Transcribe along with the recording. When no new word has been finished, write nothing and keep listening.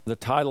The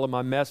title of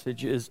my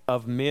message is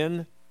Of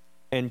Men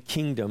and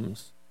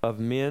Kingdoms. Of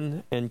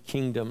Men and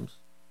Kingdoms.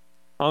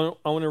 I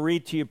want to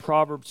read to you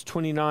Proverbs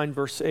 29,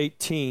 verse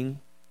 18.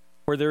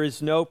 Where there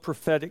is no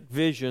prophetic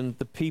vision,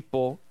 the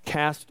people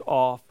cast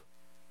off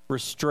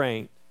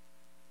restraint.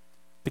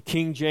 The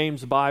King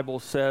James Bible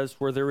says,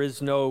 where there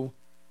is no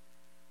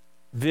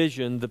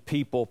vision, the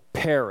people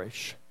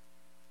perish.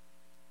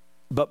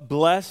 But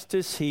blessed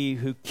is he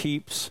who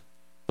keeps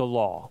the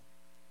law.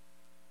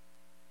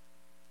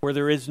 Where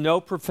there is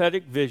no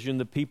prophetic vision,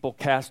 the people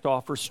cast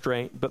off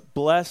restraint. But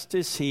blessed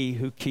is he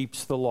who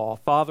keeps the law.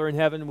 Father in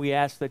heaven, we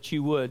ask that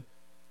you would,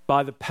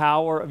 by the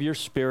power of your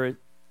Spirit,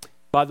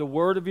 by the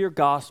word of your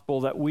gospel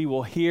that we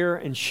will hear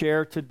and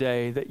share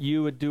today, that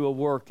you would do a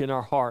work in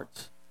our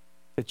hearts,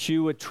 that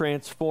you would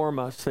transform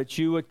us, that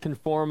you would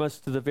conform us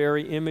to the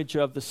very image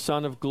of the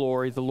Son of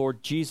glory, the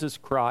Lord Jesus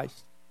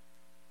Christ.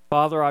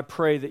 Father, I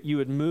pray that you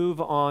would move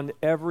on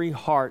every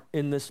heart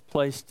in this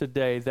place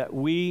today, that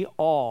we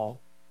all,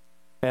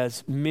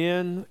 as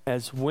men,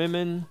 as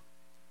women,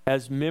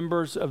 as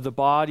members of the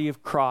body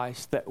of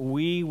Christ, that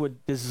we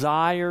would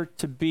desire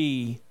to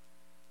be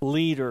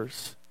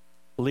leaders.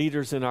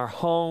 Leaders in our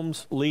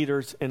homes,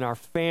 leaders in our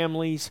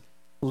families,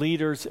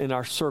 leaders in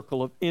our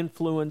circle of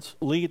influence,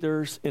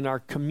 leaders in our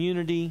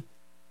community.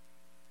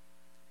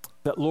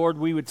 That, Lord,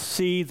 we would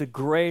see the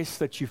grace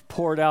that you've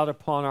poured out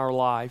upon our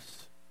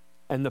lives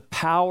and the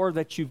power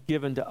that you've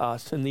given to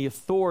us and the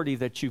authority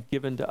that you've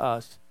given to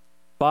us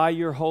by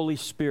your Holy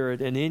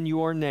Spirit and in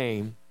your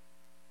name,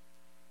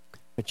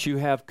 that you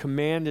have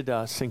commanded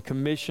us and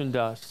commissioned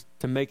us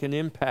to make an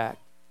impact,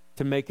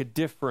 to make a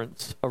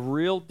difference, a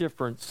real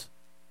difference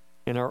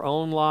in our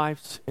own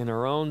lives, in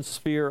our own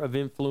sphere of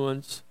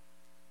influence,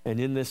 and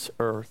in this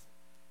earth.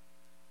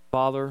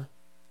 Father,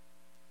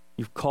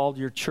 you've called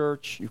your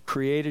church, you've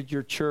created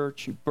your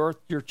church, you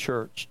birthed your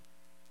church,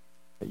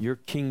 that your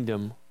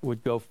kingdom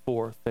would go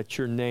forth, that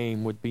your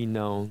name would be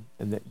known,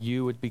 and that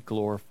you would be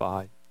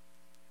glorified.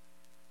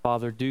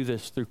 Father, do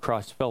this through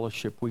Christ's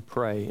fellowship, we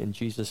pray. In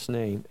Jesus'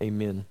 name,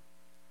 amen.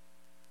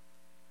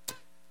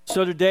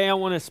 So today I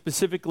want to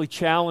specifically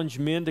challenge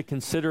men to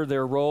consider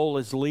their role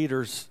as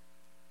leaders.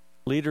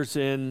 Leaders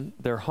in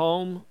their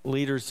home,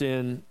 leaders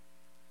in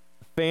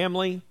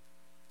family,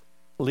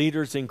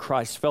 leaders in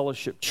Christ's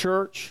Fellowship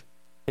Church,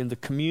 in the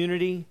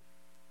community,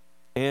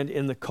 and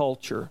in the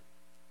culture.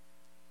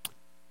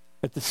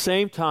 At the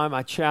same time,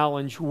 I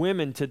challenge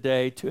women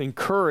today to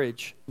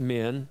encourage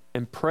men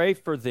and pray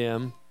for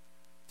them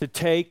to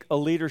take a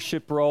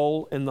leadership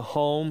role in the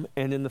home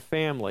and in the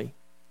family,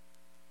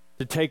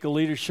 to take a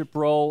leadership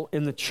role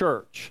in the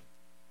church,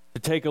 to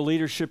take a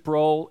leadership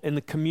role in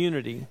the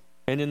community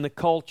and in the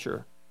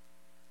culture,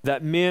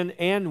 that men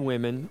and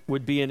women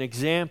would be an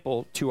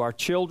example to our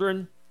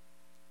children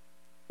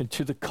and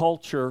to the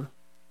culture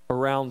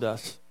around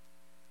us.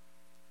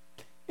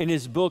 In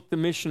his book, The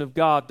Mission of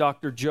God,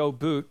 Dr. Joe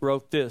Boot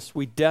wrote this: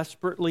 "We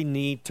desperately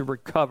need to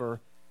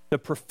recover the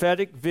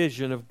prophetic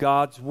vision of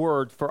God's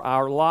word for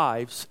our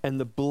lives and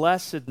the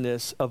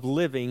blessedness of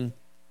living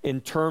in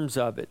terms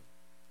of it.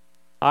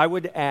 I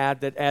would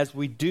add that as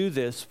we do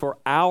this for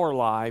our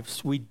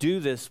lives, we do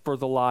this for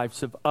the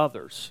lives of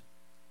others.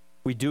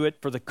 We do it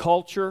for the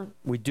culture.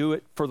 We do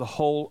it for the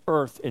whole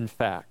earth, in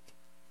fact.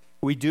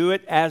 We do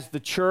it as the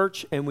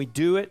church, and we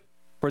do it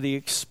for the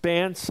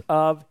expanse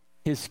of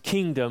his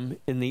kingdom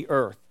in the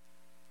earth.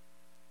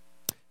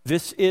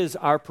 This is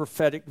our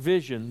prophetic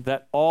vision,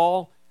 that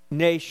all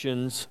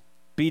nations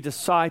be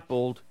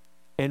discipled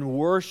and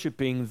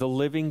worshiping the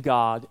living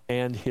God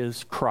and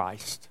his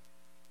Christ."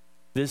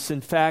 This,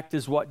 in fact,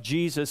 is what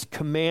Jesus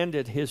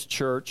commanded his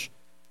church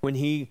when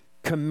he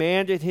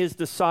commanded his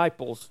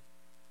disciples,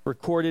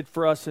 recorded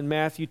for us in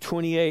Matthew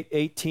 28,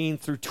 18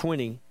 through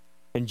 20.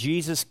 "And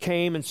Jesus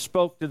came and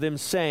spoke to them,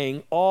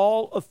 saying,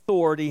 'All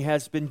authority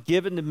has been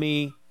given to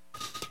me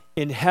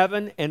in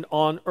heaven and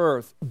on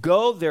earth.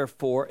 Go,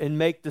 therefore, and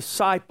make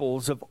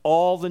disciples of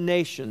all the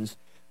nations,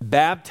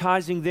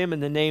 baptizing them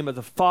in the name of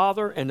the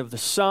Father and of the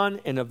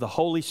Son and of the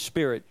Holy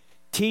Spirit,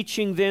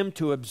 teaching them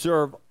to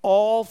observe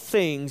all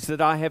things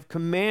that I have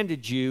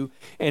commanded you.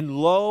 And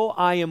lo,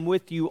 I am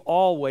with you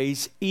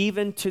always,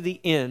 even to the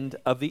end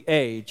of the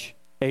age.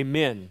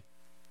 Amen.'"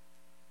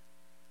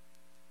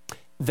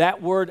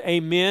 That word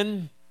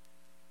amen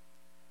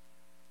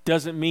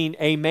doesn't mean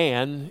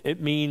amen. It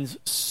means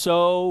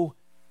so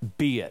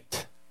be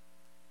it.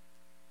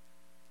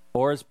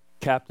 Or as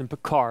Captain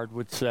Picard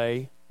would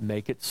say,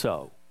 make it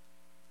so.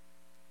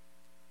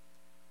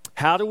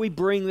 How do we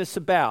bring this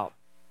about?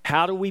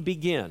 How do we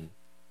begin?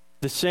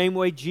 The same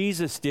way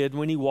Jesus did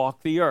when he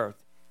walked the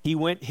earth. He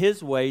went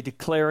his way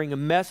declaring a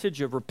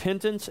message of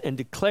repentance and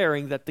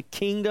declaring that the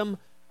kingdom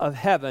of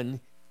heaven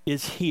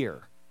is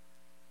here.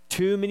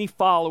 Too many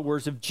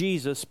followers of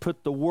Jesus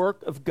put the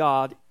work of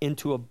God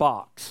into a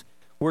box.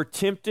 We're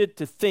tempted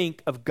to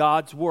think of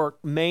God's work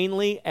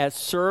mainly as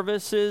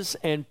services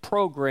and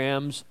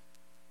programs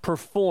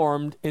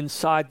performed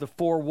inside the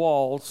four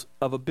walls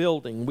of a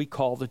building we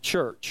call the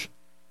church.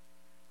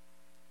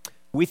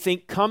 We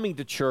think coming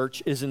to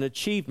church is an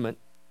achievement,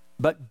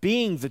 but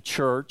being the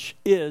church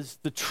is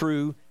the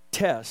true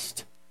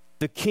test.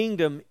 The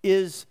kingdom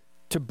is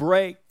to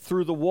break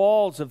through the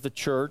walls of the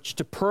church,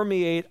 to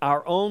permeate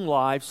our own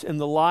lives and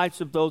the lives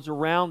of those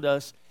around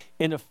us,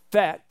 and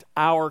affect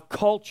our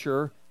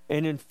culture,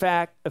 and in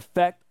fact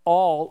affect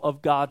all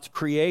of God's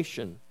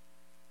creation.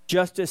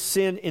 Just as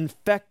sin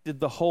infected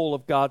the whole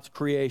of God's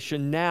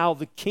creation, now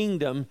the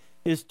kingdom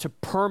is to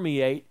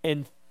permeate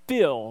and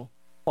fill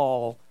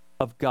all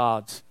of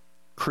God's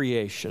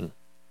creation.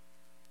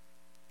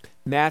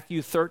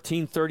 Matthew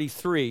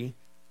 13:33,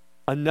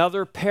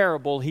 another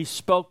parable he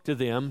spoke to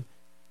them.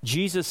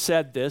 Jesus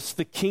said this,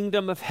 "The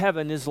kingdom of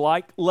heaven is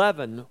like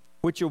leaven,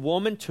 which a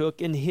woman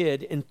took and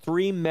hid in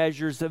 3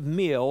 measures of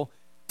meal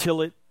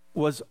till it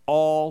was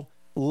all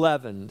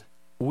leavened."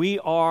 We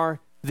are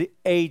the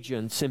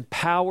agents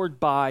empowered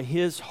by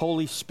His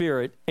Holy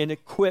Spirit and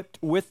equipped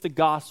with the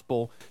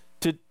gospel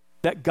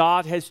that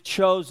God has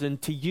chosen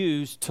to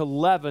use to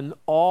leaven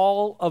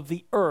all of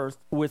the earth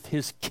with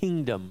His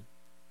kingdom.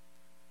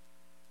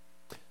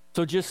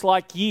 So just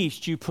like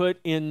yeast you put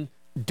in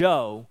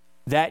dough,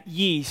 that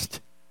yeast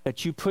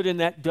that you put in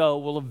that dough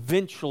will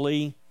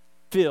eventually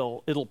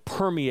fill, it'll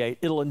permeate,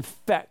 it'll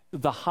infect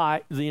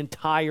the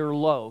entire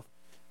loaf.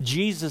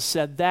 Jesus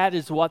said that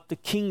is what the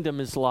kingdom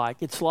is like.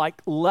 It's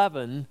like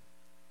leaven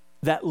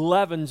that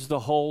leavens the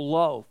whole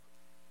loaf.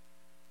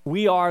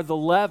 We are the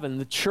leaven.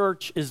 The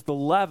church is the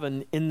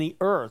leaven in the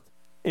earth,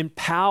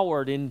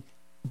 empowered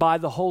by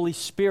the Holy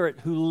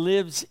Spirit who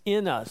lives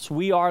in us.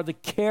 We are the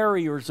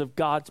carriers of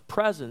God's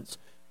presence.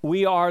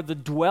 We are the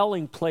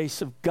dwelling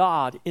place of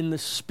God in the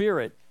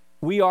Spirit.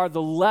 We are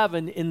the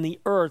leaven in the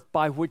earth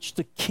by which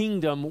the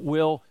kingdom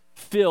will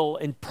fill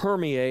and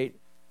permeate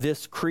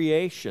this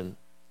creation.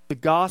 The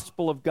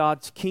gospel of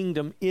God's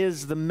kingdom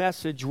is the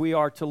message we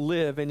are to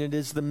live, and it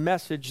is the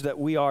message that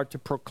we are to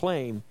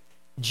proclaim.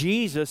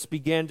 Jesus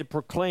began to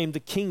proclaim the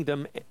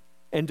kingdom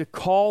and to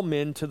call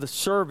men to the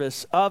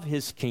service of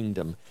His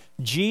kingdom.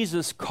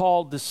 Jesus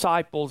called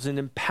disciples and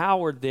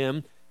empowered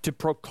them to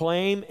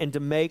proclaim and to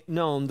make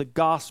known the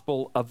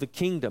gospel of the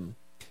kingdom.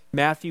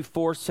 Matthew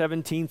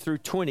 4:17 through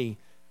 20.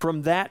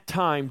 From that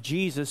time,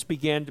 Jesus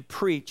began to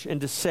preach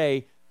and to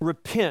say,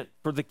 "Repent,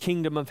 for the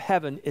kingdom of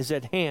heaven is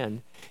at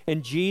hand."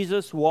 And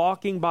Jesus,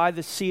 walking by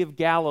the Sea of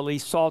Galilee,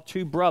 saw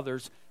 2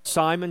 brothers,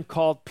 Simon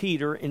called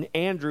Peter and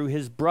Andrew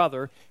his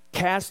brother,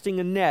 casting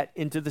a net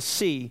into the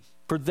sea,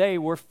 for they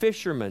were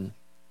fishermen.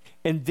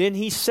 And then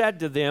He said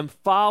to them,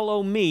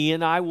 "Follow me,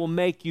 and I will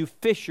make you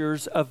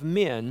fishers of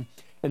men."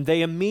 And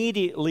they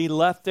immediately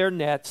left their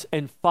nets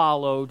and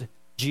followed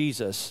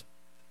Jesus.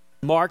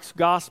 Mark's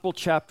Gospel,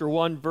 chapter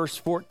 1, verse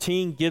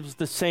 14, gives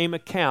the same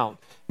account.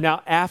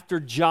 Now, after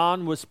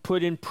John was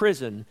put in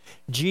prison,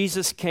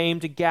 Jesus came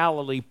to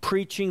Galilee,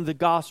 preaching the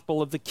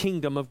gospel of the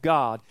kingdom of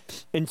God,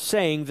 and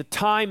saying, "The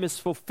time is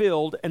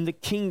fulfilled, and the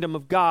kingdom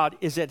of God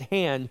is at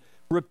hand.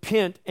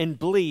 Repent and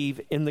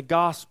believe in the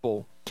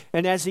gospel."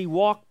 And as He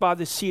walked by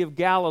the Sea of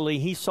Galilee,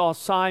 He saw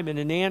Simon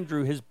and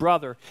Andrew his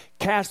brother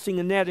casting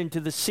a net into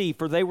the sea,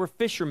 for they were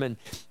fishermen.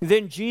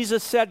 Then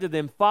Jesus said to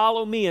them,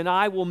 "Follow me, and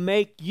I will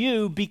make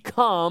you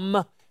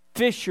become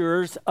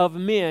fishers of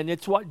men."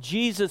 It's what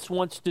Jesus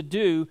wants to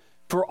do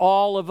for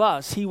all of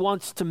us. He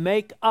wants to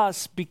make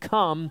us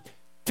become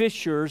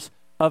fishers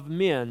of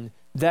men,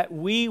 that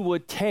we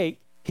would take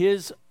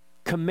His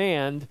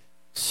command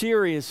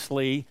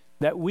seriously,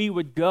 that we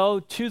would go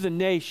to the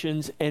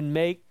nations and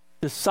make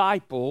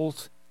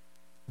disciples,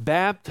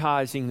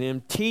 baptizing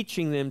them,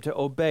 teaching them to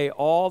obey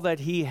all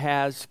that He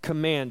has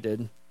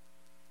commanded.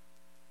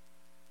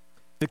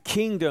 The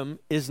kingdom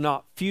is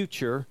not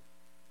future.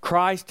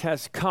 Christ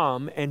has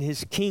come, and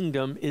His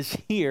kingdom is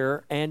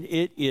here, and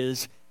it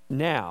is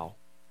now.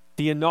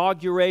 The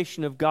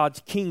inauguration of God's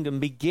kingdom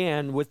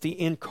began with the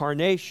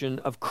incarnation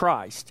of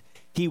Christ.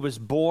 He was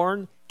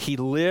born, He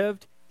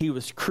lived, He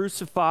was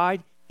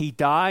crucified, He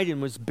died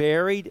and was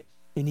buried,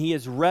 and He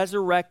is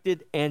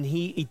resurrected, and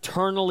He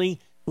eternally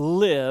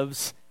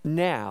lives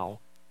now,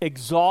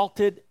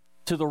 exalted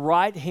to the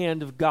right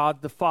hand of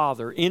God the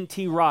Father.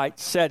 N.T. Wright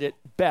said it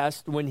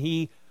best when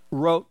he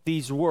wrote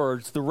these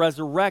words: "The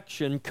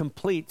resurrection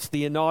completes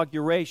the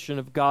inauguration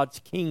of God's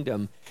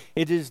kingdom.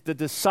 It is the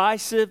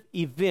decisive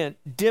event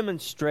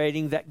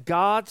demonstrating that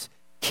God's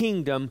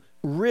kingdom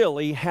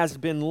really has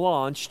been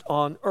launched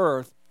on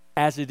earth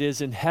as it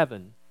is in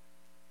heaven."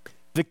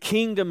 The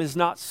kingdom is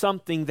not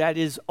something that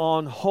is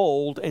on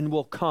hold and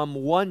will come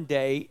one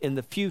day in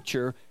the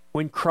future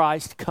when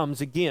Christ comes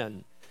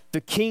again.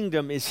 The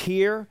kingdom is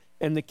here,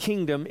 and the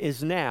kingdom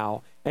is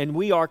now, and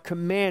we are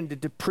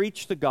commanded to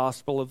preach the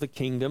gospel of the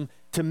kingdom,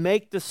 to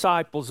make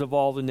disciples of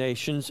all the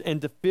nations,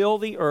 and to fill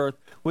the earth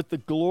with the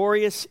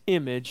glorious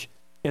image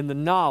and the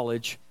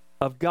knowledge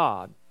of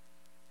God.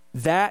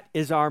 That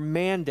is our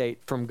mandate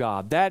from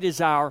God. That is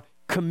our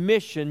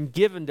commission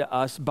given to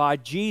us by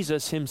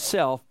Jesus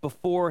Himself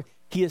before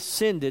He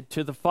ascended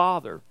to the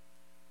Father.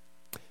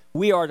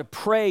 We are to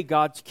pray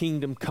God's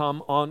kingdom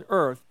come on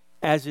earth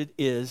as it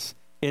is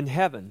in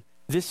heaven.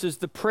 This is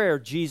the prayer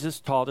Jesus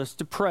taught us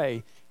to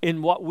pray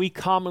in what we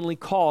commonly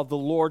call the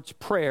Lord's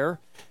Prayer.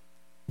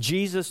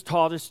 Jesus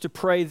taught us to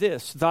pray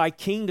this: Thy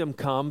kingdom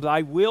come,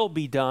 thy will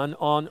be done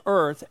on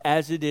earth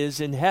as it is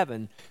in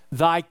heaven.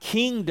 Thy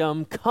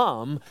kingdom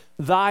come,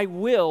 thy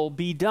will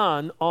be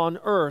done on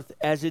earth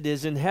as it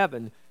is in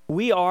heaven.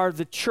 We are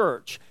the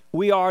church.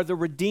 We are the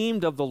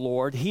redeemed of the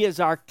Lord. He is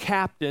our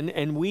captain,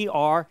 and we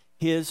are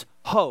his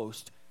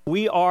host.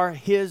 We are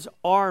his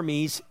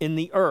armies in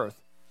the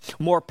earth.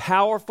 More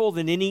powerful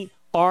than any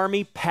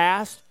army,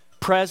 past,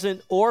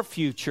 present, or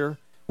future,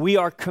 we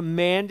are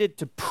commanded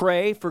to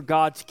pray for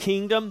God's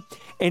kingdom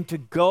and to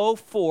go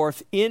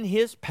forth in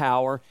his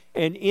power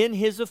and in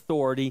his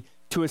authority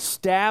to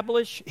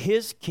establish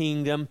his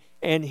kingdom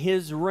and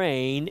his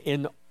reign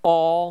in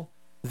all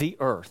the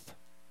earth.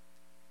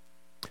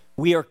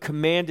 We are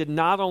commanded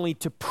not only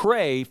to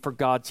pray for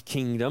God's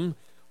kingdom,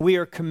 we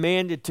are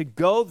commanded to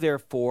go,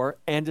 therefore,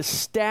 and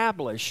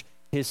establish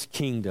his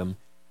kingdom.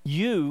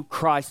 You,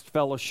 Christ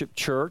Fellowship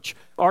Church,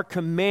 are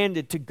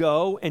commanded to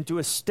go and to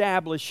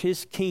establish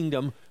his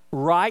kingdom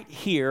right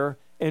here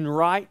and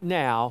right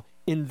now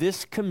in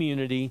this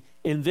community,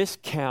 in this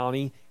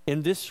county,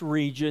 in this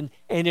region,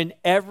 and in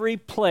every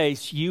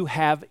place you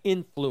have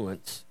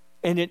influence,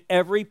 and in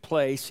every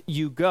place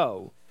you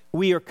go.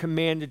 We are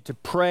commanded to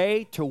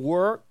pray, to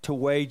work, to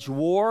wage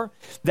war,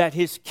 that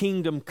his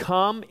kingdom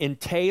come in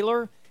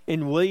Taylor,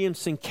 in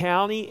Williamson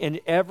County,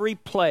 in every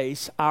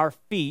place our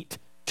feet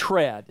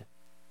tread.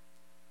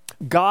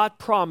 God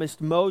promised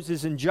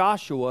Moses and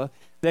Joshua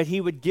that he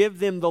would give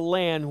them the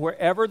land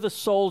wherever the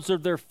soles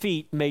of their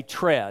feet may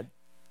tread.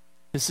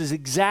 This is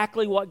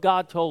exactly what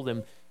God told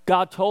them.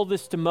 God told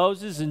this to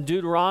Moses in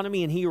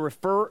Deuteronomy, and he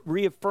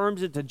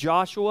reaffirms it to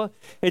Joshua.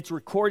 It's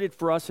recorded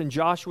for us in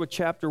Joshua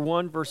chapter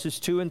 1, verses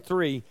 2 and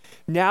 3.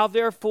 Now,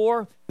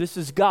 therefore, this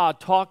is God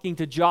talking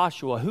to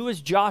Joshua. Who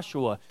is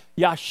Joshua?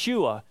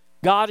 Yeshua.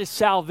 God is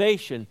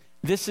salvation.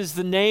 This is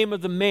the name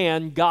of the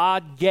man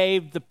God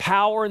gave the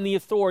power and the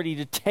authority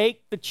to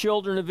take the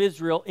children of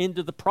Israel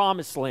into the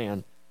promised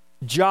land.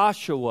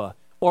 Joshua,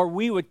 or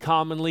we would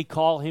commonly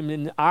call him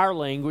in our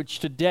language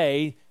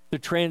today, the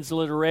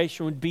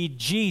transliteration would be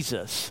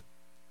Jesus.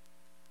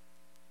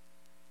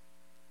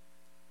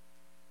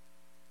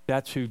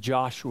 That's who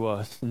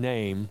Joshua's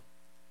name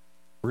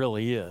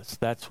really is.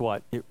 That's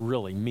what it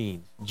really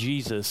means.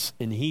 Jesus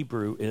in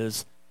Hebrew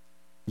is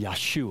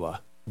Yeshua,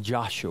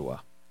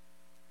 Joshua.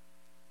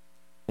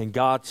 And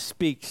God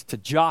speaks to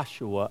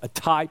Joshua, a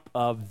type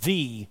of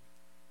the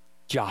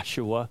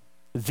Joshua,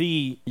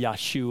 the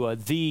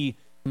Yeshua, the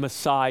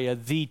Messiah,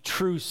 the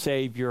true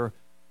Savior,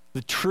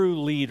 the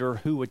true leader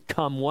who would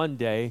come one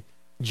day.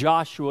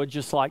 Joshua,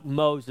 just like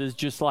Moses,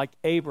 just like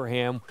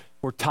Abraham,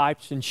 were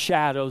types and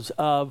shadows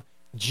of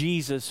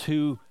Jesus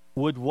who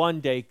would one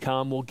day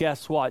come. Well,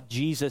 guess what?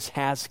 Jesus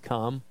has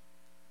come.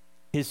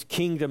 His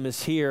kingdom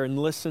is here. And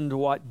listen to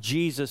what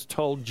Jesus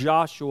told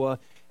Joshua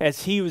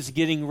as he was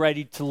getting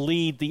ready to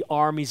lead the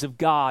armies of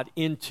God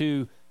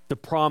into the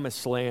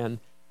promised land.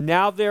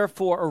 Now,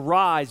 therefore,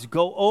 arise,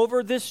 go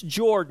over this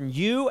Jordan,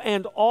 you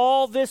and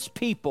all this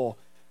people,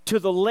 to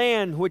the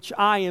land which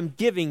I am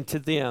giving to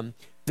them,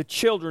 the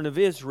children of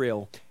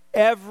Israel.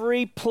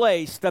 Every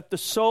place that the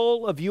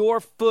sole of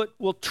your foot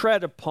will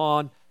tread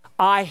upon,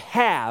 I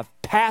have,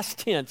 past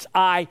tense,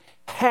 I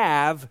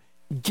have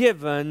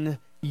given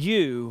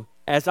you,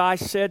 as I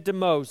said to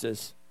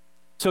Moses.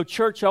 So,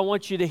 church, I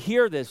want you to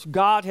hear this.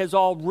 God has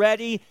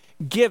already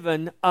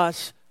given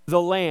us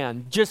the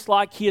land, just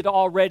like he had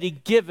already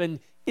given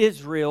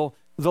Israel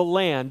the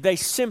land. They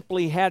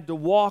simply had to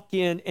walk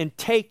in and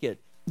take it.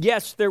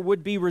 Yes, there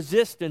would be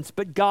resistance,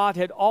 but God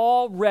had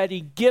already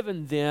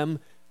given them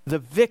the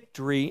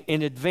victory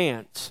in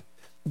advance.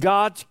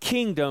 God's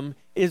kingdom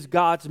is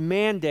God's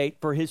mandate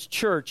for his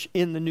church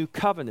in the new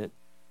covenant.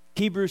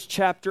 Hebrews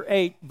chapter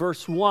 8,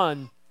 verse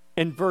 1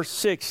 and verse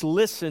 6.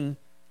 Listen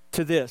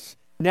to this.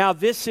 Now,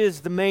 this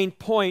is the main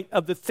point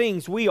of the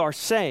things we are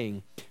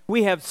saying.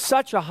 We have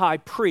such a high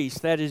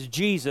priest, that is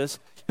Jesus,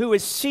 who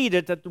is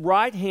seated at the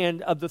right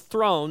hand of the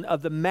throne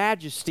of the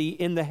majesty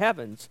in the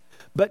heavens.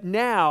 But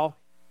now,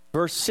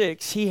 verse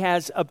 6, he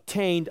has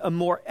obtained a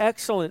more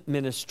excellent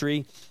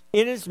ministry,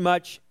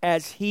 inasmuch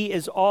as he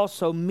is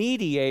also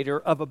mediator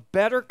of a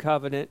better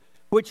covenant,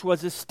 which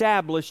was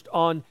established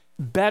on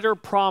better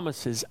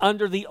promises.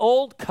 Under the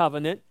old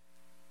covenant,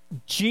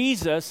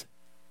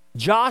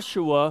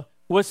 Joshua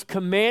was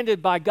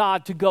commanded by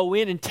God to go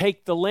in and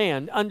take the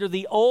land. Under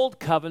the old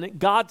covenant,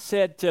 God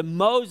said to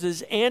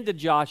Moses and to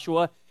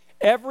Joshua,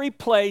 every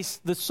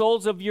place the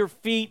soles of your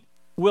feet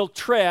will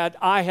tread,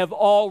 I have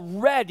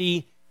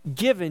already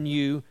given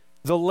you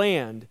the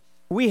land.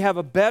 We have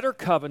a better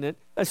covenant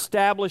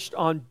established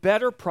on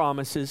better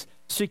promises,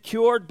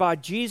 secured by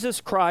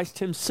Jesus Christ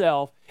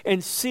himself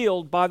and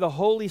sealed by the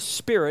Holy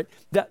Spirit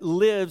that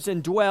lives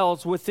and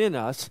dwells within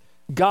us.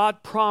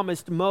 God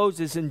promised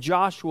Moses and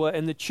Joshua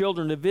and the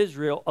children of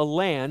Israel a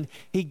land.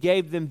 He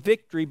gave them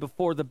victory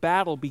before the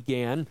battle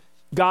began.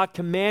 God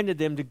commanded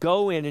them to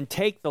go in and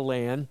take the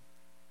land.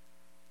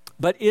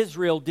 But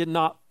Israel did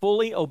not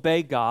fully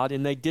obey God,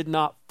 and they did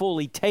not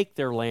fully take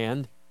their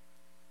land.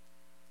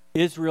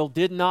 Israel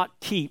did not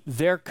keep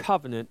their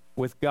covenant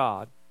with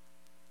God.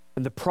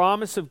 And the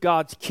promise of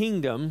God's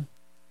kingdom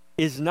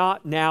is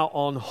not now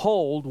on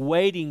hold,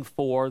 waiting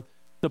for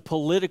the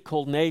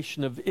political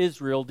nation of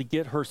Israel to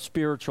get her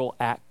spiritual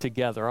act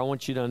together. I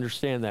want you to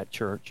understand that,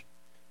 church.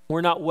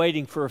 We're not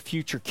waiting for a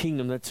future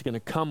kingdom that's going to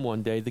come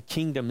one day. The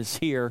kingdom is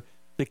here.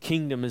 The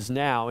kingdom is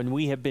now. And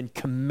we have been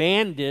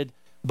commanded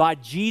by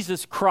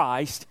Jesus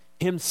Christ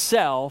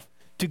himself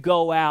to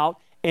go out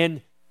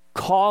and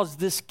cause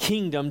this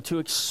kingdom to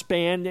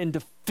expand and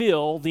to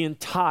fill the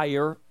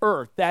entire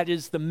earth. That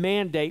is the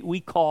mandate we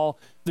call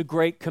the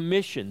Great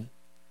Commission.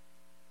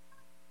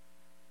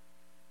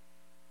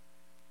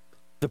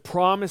 The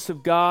promise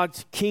of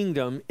God's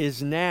kingdom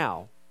is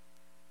now.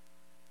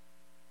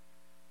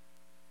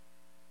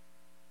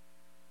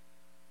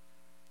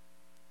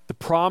 The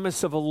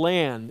promise of a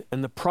land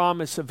and the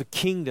promise of a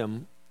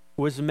kingdom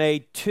was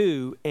made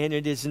to, and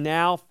it is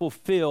now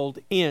fulfilled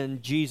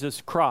in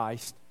Jesus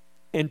Christ,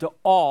 and to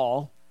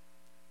all,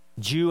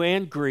 Jew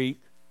and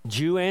Greek,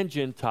 Jew and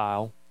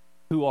Gentile,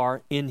 who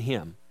are in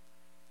him.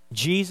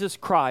 Jesus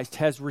Christ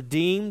has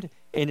redeemed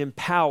and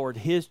empowered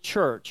his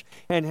church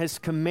and has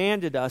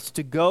commanded us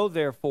to go,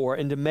 therefore,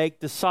 and to make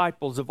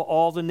disciples of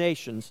all the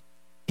nations.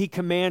 He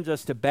commands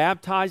us to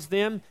baptize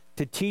them,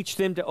 to teach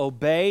them to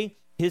obey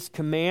his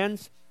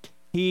commands.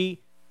 He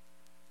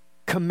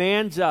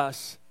commands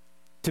us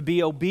to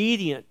be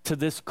obedient to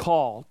this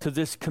call, to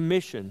this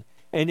commission.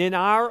 And in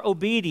our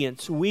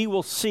obedience, we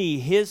will see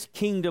his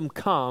kingdom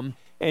come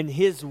and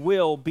his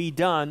will be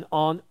done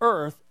on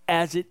earth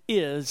as it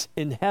is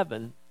in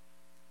heaven.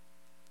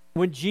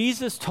 When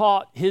Jesus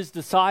taught his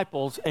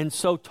disciples and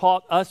so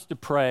taught us to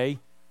pray,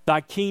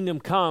 "Thy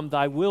kingdom come,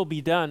 thy will be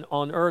done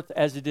on earth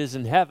as it is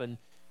in heaven,"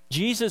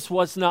 Jesus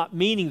was not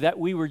meaning that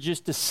we were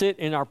just to sit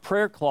in our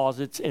prayer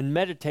closets and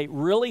meditate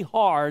really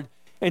hard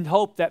and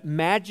hope that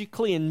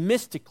magically and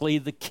mystically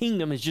the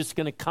kingdom is just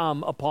going to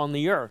come upon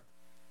the earth.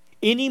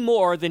 Any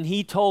more than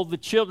he told the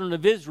children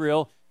of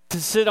Israel to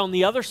sit on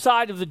the other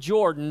side of the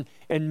Jordan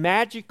and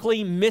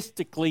magically,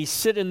 mystically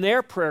sit in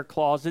their prayer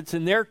closets,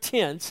 in their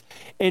tents,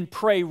 and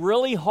pray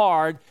really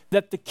hard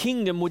that the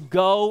kingdom would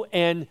go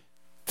and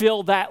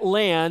fill that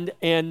land,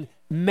 and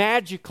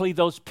magically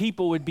those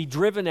people would be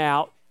driven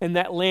out, and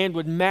that land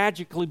would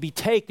magically be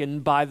taken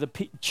by the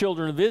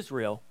children of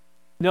Israel.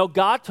 No,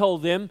 God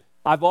told them,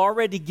 "I've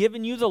already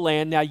given you the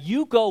land. Now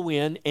you go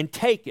in and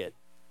take it."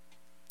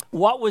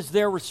 What was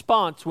their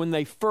response when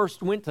they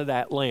first went to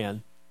that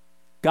land?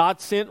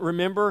 God sent,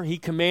 remember, he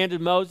commanded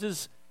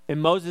Moses,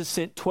 and Moses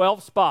sent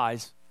 12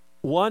 spies,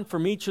 one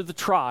from each of the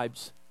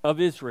tribes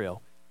of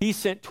Israel. He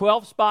sent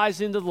 12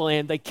 spies into the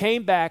land. They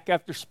came back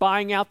after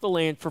spying out the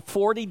land for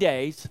 40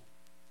 days.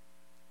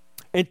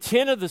 And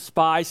 10 of the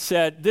spies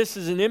said, "This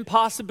is an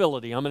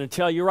impossibility. I'm going to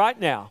tell you right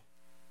now.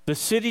 The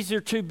cities are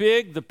too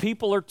big. The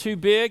people are too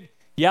big.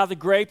 Yeah, the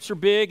grapes are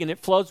big, and it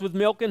flows with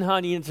milk and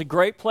honey, and it's a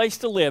great place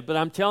to live. But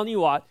I'm telling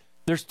you what,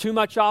 there's too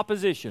much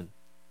opposition.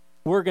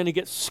 We're going to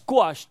get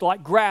squashed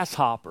like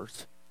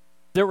grasshoppers."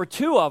 There were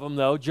 2 of them,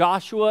 though,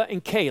 Joshua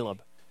and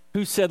Caleb,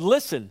 who said,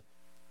 "Listen,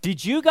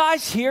 did you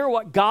guys hear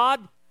what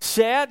God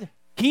said?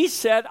 He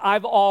said,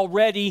 I've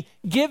already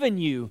given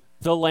you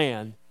the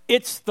land.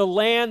 It's the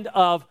land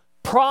of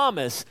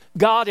promise.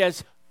 God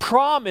has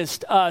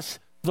promised us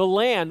the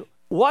land.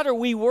 What are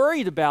we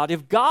worried about?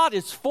 If God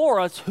is for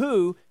us,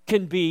 who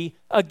can be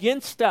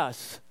against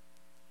us?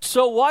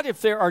 So what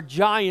if there are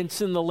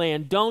giants in the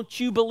land? Don't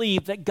you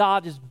believe that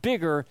God is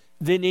bigger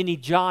than any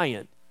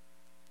giant?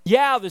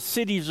 Yeah, the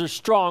cities are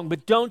strong,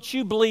 but don't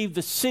you believe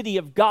the city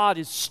of God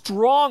is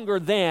stronger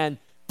than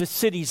the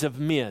cities of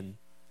men?"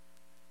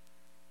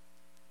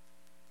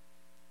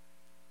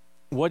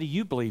 What do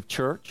you believe,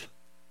 church?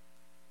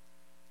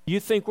 You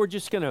think we're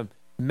just going to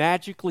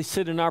magically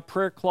sit in our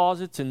prayer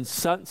closets and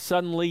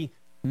suddenly,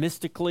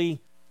 mystically,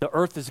 the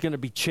earth is going to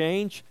be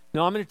changed?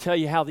 No, I'm going to tell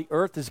you how the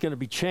earth is going to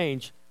be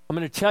changed. I'm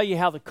going to tell you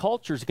how the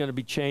culture is going to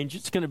be changed.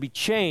 It's going to be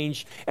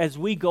changed as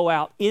we go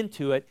out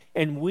into it,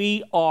 and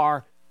we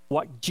are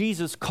what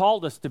Jesus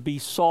called us to be,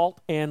 salt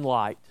and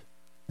light.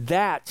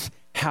 That's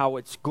how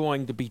it's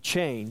going to be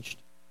changed.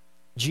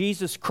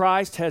 Jesus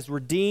Christ has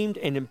redeemed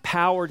and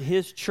empowered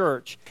his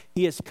church.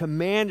 He has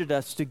commanded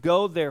us to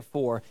go,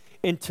 therefore,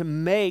 and to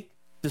make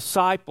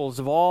disciples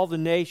of all the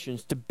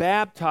nations, to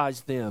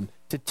baptize them,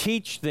 to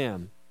teach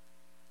them.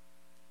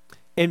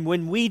 And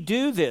when we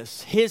do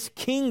this, his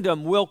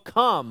kingdom will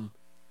come.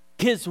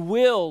 His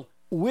will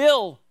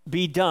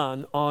be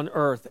done on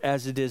earth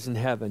as it is in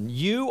heaven.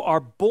 You are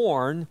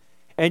born,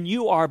 and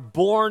you are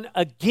born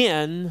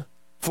again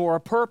for a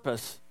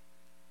purpose.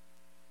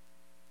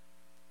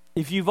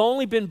 If you've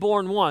only been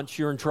born once,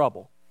 you're in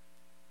trouble.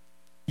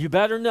 You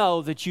better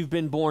know that you've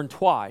been born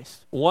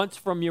twice. Once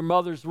from your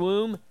mother's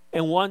womb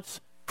and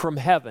once from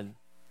heaven.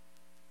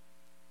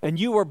 And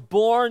you were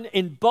born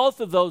in both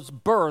of those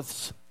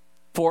births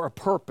for a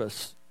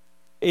purpose.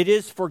 It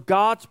is for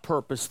God's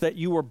purpose that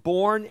you were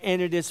born,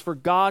 and it is for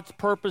God's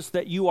purpose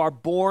that you are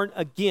born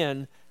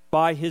again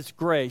by his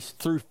grace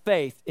through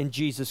faith in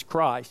Jesus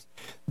Christ.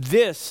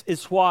 This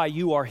is why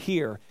you are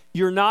here.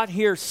 You're not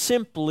here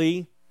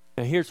simply,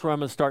 and here's where I'm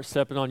going to start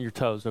stepping on your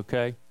toes,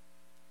 okay?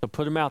 So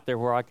put them out there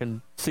where I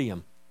can see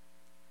them.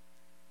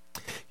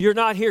 You're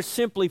not here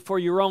simply for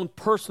your own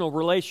personal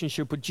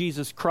relationship with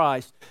Jesus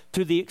Christ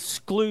to the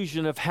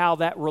exclusion of how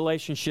that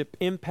relationship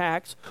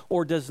impacts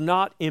or does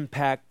not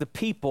impact the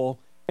people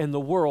and the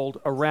world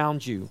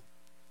around you.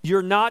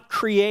 You're not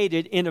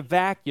created in a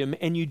vacuum,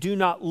 and you do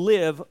not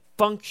live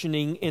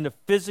functioning in a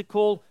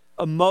physical,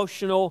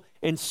 emotional,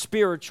 and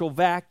spiritual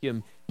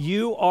vacuum.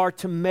 You are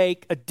to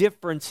make a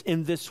difference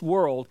in this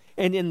world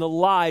and in the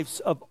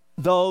lives of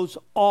those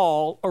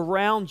all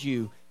around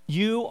you.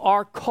 You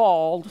are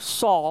called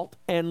salt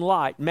and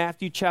light.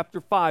 Matthew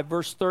chapter 5,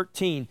 verse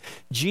 13.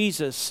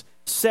 Jesus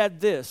said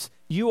this,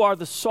 "You are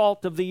the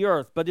salt of the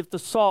earth, but if the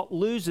salt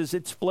loses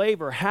its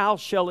flavor, how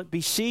shall it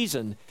be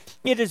seasoned?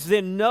 It is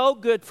then no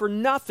good for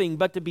nothing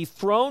but to be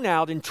thrown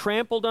out and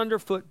trampled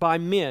underfoot by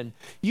men.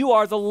 You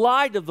are the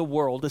light of the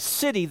world. A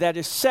city that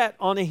is set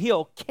on a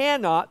hill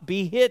cannot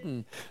be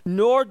hidden,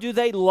 nor do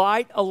they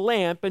light a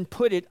lamp and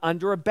put it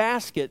under a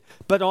basket,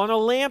 but on a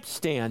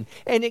lampstand,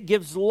 and it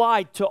gives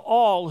light to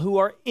all who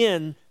are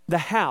in the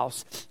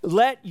house.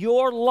 Let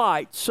your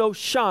light so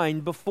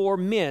shine before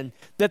men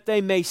that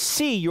they may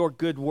see your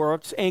good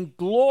works and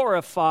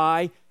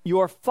glorify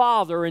your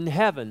Father in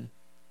heaven."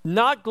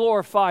 Not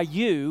glorify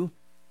you,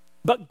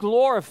 but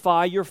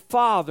glorify your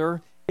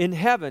Father in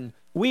heaven.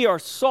 We are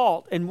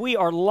salt and we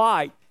are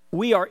light.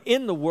 We are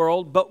in the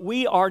world, but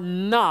we are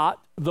not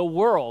the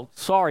world.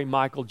 Sorry,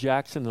 Michael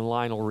Jackson and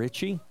Lionel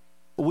Richie.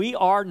 We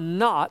are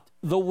not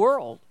the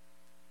world.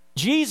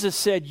 Jesus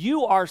said,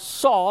 "You are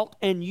salt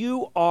and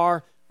you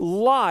are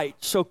light."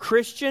 So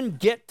Christian,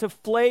 get to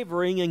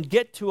flavoring and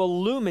get to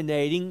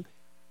illuminating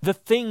the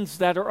things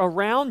that are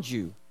around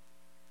you.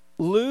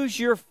 Lose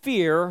your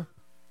fear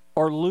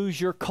or lose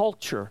your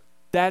culture.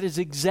 That is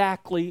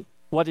exactly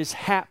what is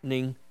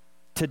happening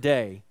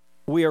today.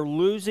 We are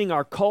losing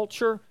our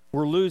culture,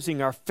 we're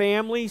losing our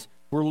families,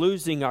 we're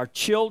losing our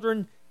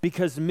children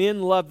because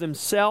men love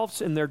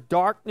themselves and their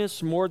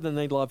darkness more than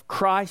they love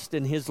Christ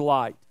and His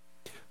light.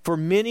 For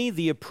many,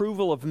 the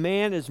approval of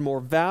man is more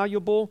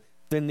valuable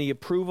than the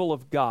approval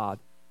of God.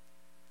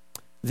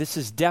 This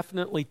is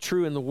definitely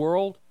true in the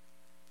world.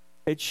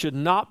 It should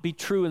not be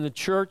true in the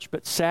church,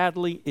 but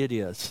sadly it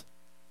is.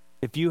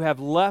 If you have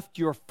left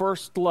your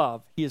first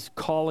love, He is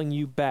calling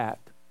you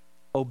back.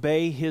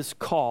 Obey His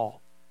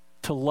call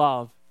to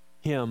love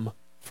Him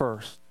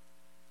first.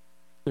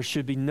 There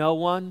should be no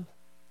one,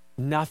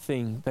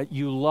 nothing that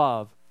you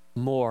love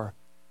more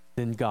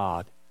than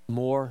God,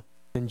 more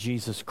than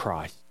Jesus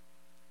Christ.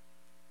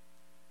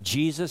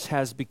 Jesus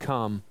has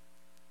become,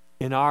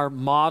 in our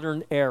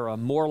modern era,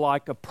 more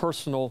like a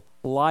personal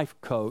life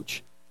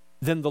coach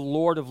than the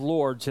Lord of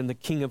Lords and the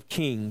King of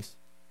Kings.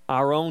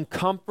 Our own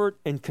comfort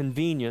and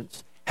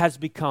convenience has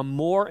become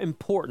more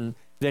important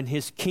than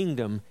His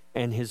kingdom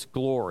and His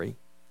glory.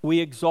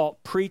 We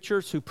exalt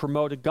preachers who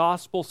promote a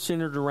gospel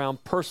centered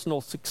around personal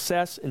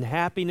success and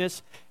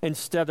happiness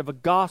instead of a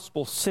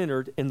gospel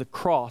centered in the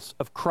cross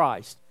of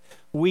Christ.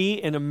 We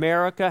in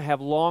America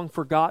have long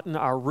forgotten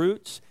our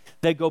roots.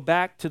 They go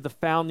back to the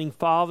founding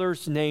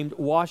fathers named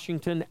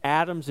Washington,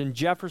 Adams, and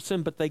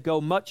Jefferson, but they go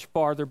much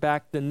farther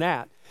back than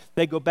that.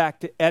 They go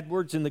back to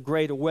Edwards and the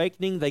Great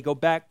Awakening. They go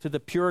back to the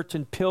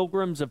Puritan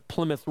Pilgrims of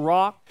Plymouth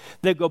Rock.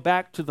 They go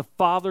back to the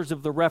fathers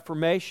of the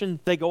Reformation.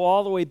 They go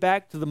all the way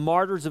back to the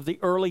martyrs of the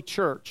early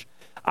church.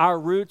 Our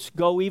roots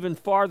go even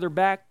farther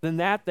back than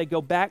that. They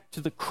go back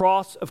to the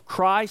cross of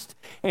Christ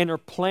and are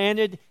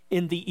planted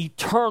in the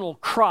eternal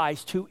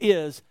Christ who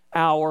is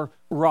our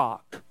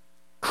rock.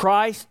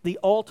 Christ, the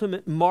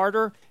ultimate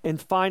martyr and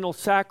final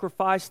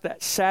sacrifice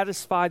that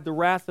satisfied the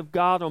wrath of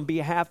God on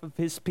behalf of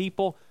His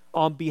people,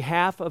 on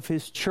behalf of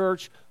His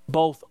church,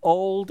 both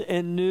old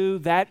and new.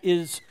 That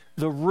is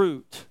the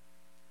root.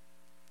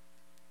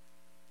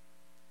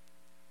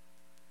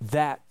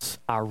 That's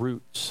our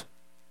roots.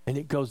 And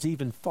it goes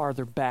even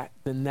farther back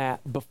than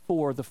that,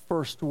 before the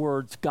first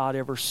words God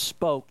ever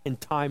spoke in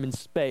time and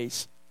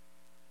space.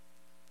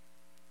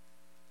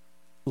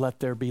 Let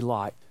there be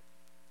light.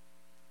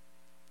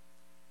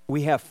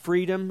 We have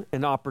freedom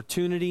and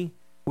opportunity.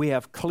 We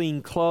have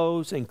clean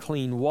clothes and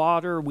clean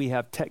water. We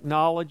have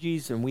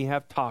technologies and we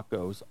have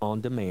tacos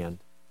on demand.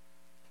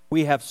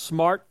 We have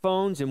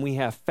smartphones and we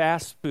have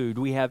fast food.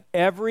 We have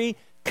every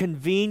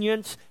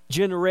convenience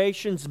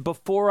generations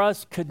before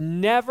us could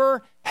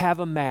never have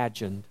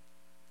imagined.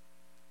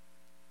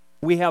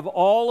 We have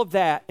all of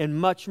that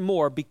and much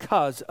more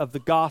because of the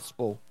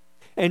gospel.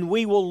 And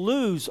we will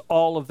lose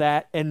all of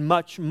that and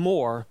much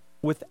more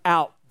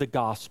without the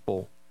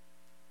gospel.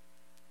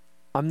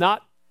 I'm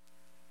not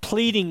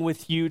pleading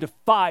with you to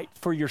fight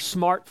for your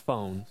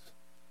smartphones.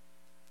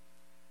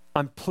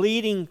 I'm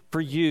pleading for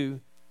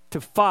you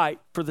to fight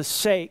for the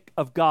sake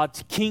of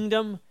God's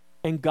kingdom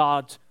and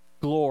God's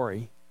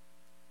glory.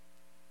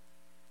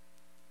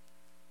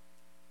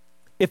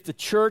 If the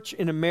church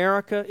in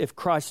America, if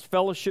Christ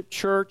Fellowship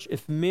Church,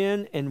 if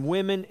men and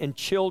women and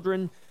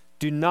children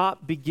do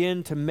not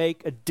begin to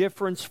make a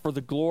difference for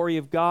the glory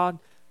of God,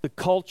 the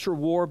culture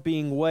war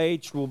being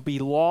waged will be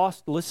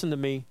lost. Listen to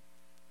me.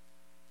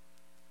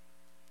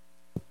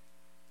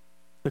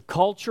 The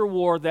culture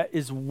war that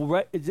is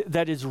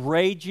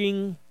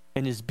raging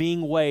and is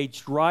being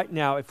waged right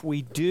now, if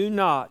we do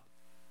not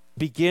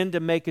begin to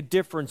make a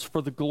difference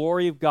for the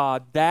glory of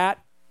God,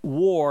 that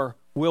war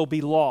will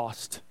be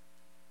lost.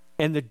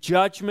 And the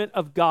judgment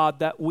of God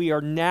that we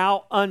are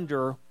now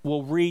under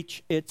will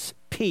reach its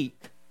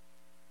peak.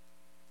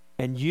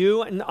 And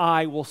you and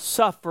I will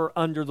suffer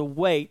under the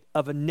weight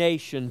of a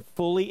nation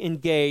fully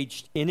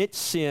engaged in its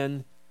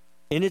sin,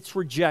 in its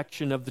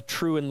rejection of the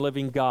true and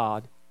living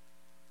God.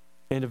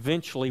 And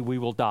eventually we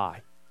will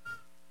die.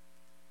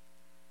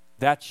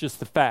 That's just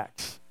the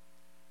facts,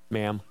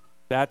 ma'am.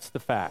 That's the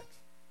facts.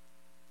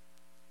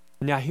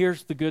 Now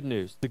here's the good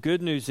news. The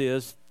good news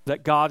is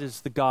that God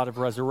is the God of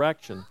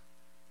resurrection.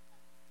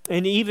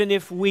 And even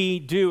if we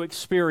do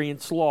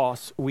experience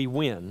loss, we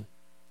win.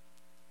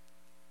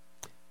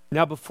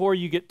 Now, before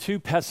you get too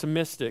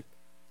pessimistic,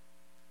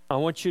 I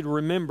want you to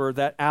remember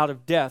that out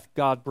of death,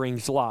 God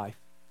brings life.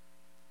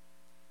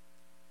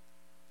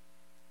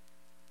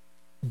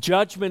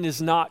 Judgment is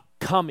not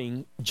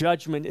coming,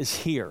 judgment is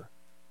here.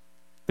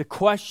 The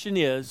question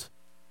is,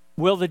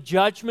 will the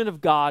judgment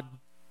of God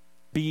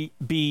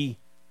be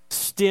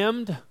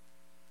stemmed?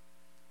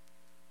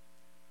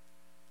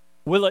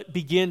 Will it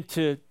begin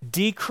to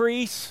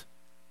decrease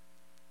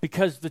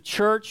because the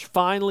church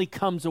finally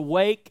comes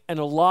awake and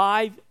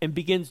alive and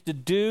begins to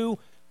do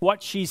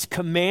what she's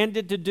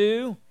commanded to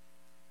do?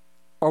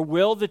 Or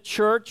will the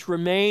church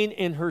remain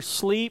in her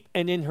sleep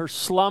and in her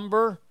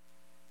slumber?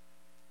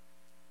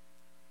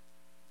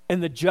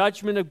 And the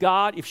judgment of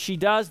God, if she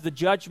does, the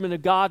judgment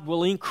of God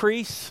will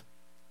increase.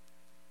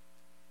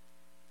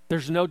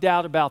 There's no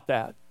doubt about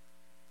that.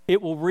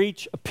 It will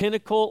reach a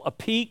pinnacle, a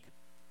peak,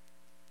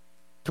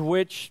 to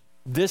which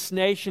this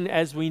nation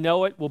as we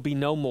know it will be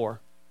no more.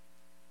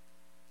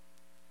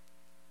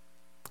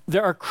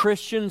 There are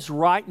Christians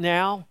right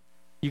now,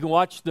 you can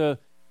watch the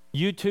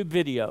YouTube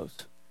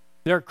videos.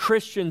 There are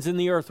Christians in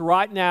the earth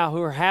right now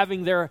who are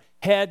having their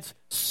heads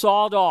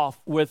sawed off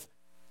with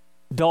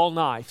dull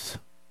knives.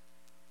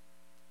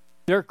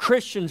 There are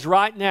Christians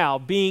right now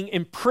being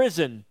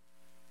imprisoned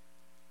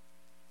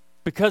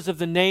because of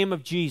the name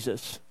of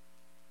Jesus,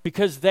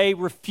 because they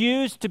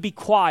refuse to be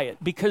quiet,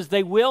 because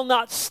they will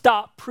not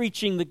stop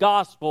preaching the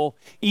gospel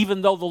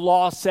even though the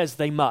law says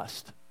they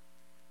must.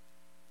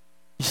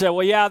 You say,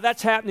 well, yeah,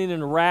 that's happening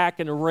in Iraq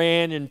and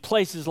Iran and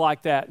places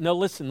like that. No,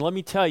 listen, let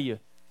me tell you.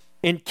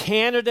 In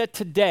Canada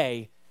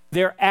today,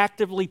 they're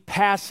actively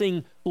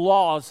passing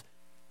laws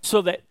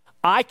so that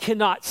I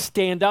cannot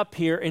stand up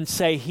here and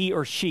say he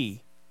or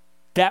she.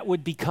 That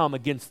would become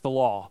against the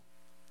law.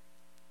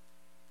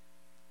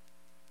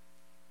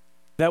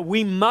 That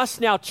we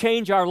must now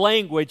change our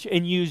language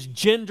and use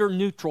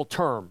gender-neutral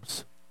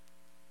terms.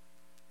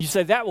 You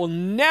say, that will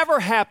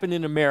never happen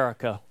in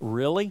America.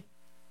 Really?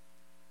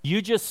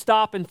 You just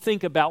stop and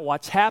think about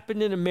what's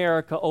happened in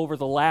America over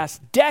the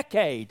last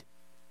decade.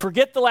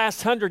 Forget the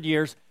last 100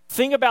 years.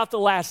 Think about the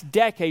last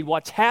decade,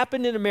 what's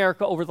happened in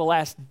America over the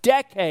last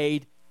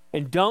decade,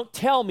 and don't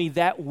tell me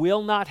that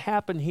will not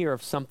happen here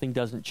if something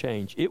doesn't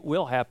change. It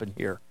will happen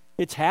here.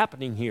 It's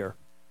happening here.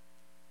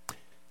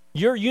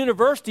 Your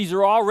universities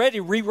are already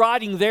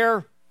rewriting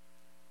their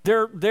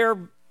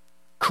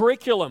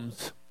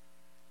curriculums.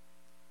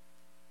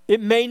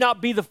 It may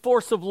not be the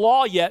force of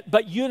law yet,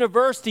 but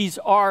universities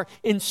are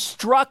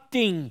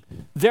instructing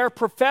their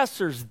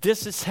professors,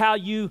 this is how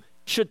you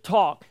should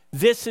talk.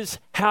 This is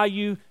how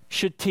you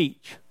should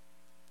teach.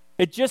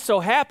 It just so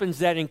happens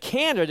that in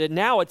Canada,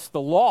 now it's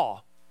the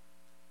law.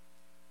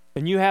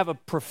 And you have a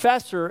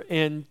professor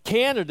in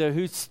Canada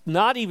who's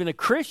not even a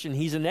Christian,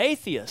 he's an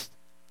atheist,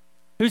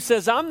 who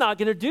says, I'm not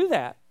going to do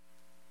that.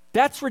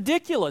 That's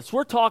ridiculous.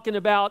 We're talking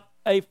about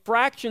a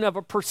fraction of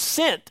a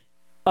percent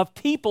of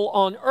people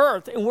on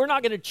earth, and we're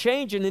not going to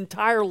change an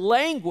entire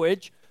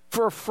language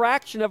for a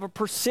fraction of a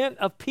percent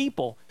of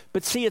people.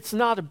 But see, it's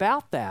not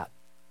about that.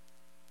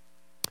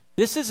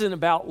 This isn't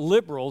about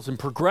liberals and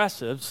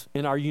progressives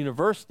in our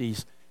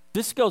universities.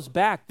 This goes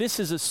back. This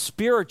is a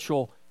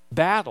spiritual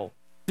battle.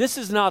 This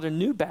is not a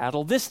new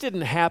battle. This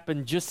didn't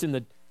happen just in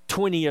the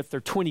 20th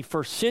or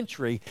 21st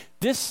century.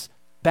 This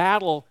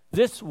battle,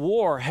 this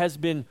war has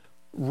been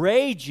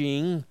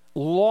raging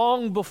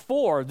long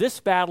before. This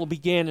battle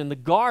began in the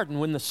garden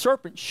when the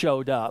serpent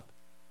showed up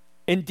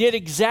and did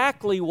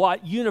exactly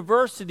what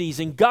universities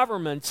and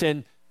governments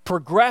and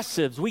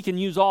progressives, we can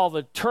use all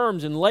the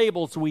terms and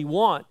labels we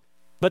want,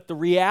 but the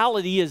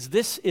reality is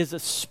this is a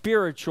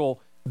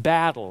spiritual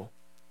battle.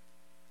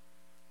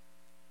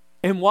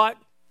 And what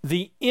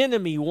the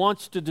enemy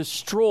wants to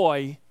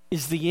destroy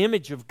is the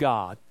image of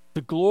God,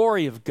 the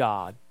glory of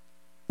God.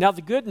 Now,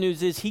 the good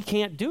news is he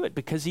can't do it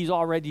because he's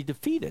already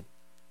defeated.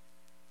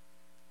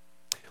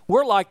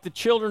 We're like the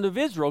children of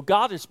Israel.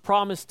 God has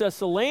promised us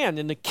a land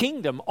and a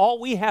kingdom. All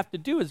we have to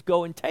do is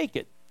go and take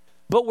it.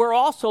 But we're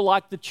also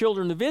like the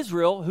children of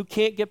Israel who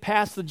can't get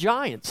past the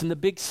giants in the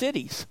big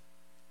cities.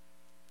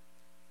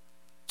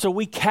 So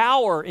we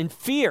cower in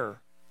fear.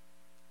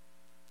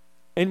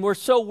 And we're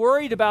so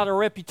worried about our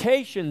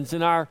reputations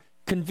and our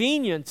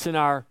convenience and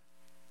our,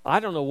 I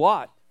don't know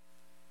what.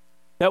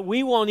 that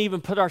we won't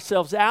even put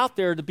ourselves out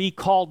there to be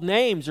called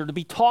names or to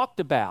be talked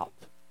about.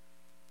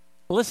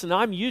 Listen,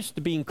 I'm used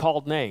to being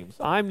called names.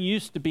 I'm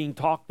used to being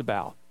talked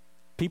about.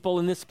 People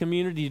in this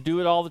community do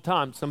it all the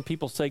time. Some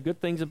people say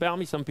good things about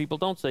me. Some people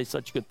don't say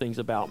such good things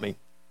about me.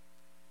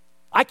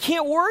 I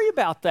can't worry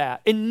about that,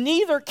 and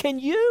neither can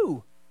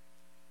you.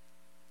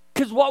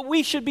 Because what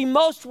we should be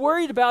most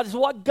worried about is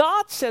what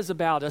God says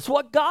about us,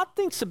 what God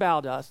thinks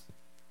about us.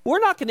 We're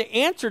not going to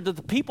answer to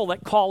the people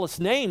that call us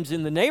names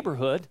in the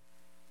neighborhood.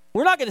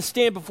 We're not going to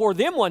stand before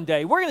them one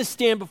day. We're going to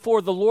stand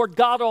before the Lord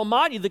God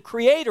Almighty, the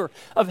creator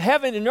of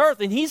heaven and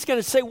earth, and he's going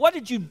to say, what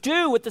did you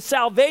do with the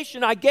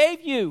salvation I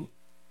gave you?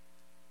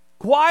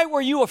 Why were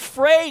you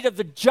afraid of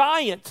the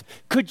giant?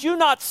 Could you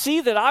not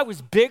see that I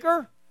was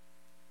bigger?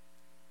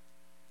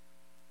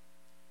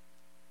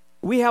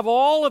 We have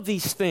all of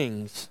these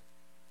things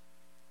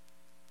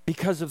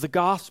because of the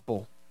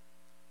gospel.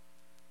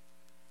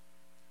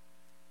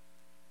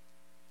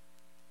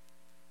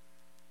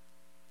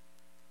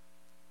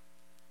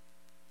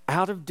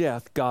 Out of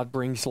death, God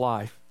brings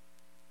life.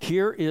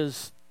 Here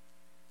is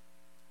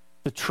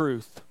the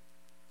truth.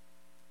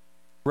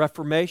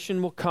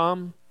 Reformation will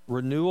come,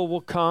 renewal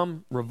will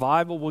come,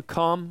 revival will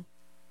come,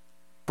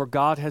 for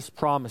God has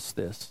promised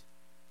this.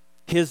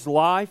 His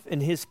life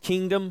and his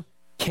kingdom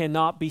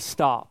cannot be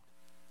stopped.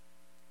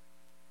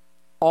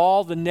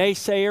 All the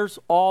naysayers,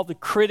 all the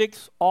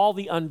critics, all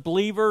the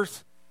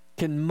unbelievers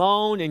can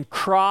moan and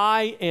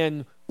cry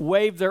and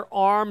wave their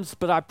arms,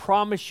 but I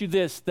promise you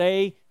this,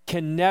 they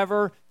can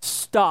never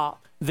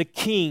stop the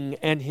king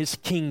and his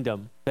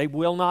kingdom. They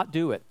will not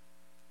do it.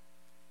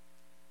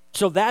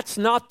 So that's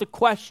not the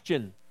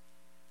question.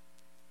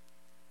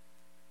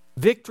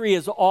 Victory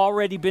has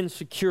already been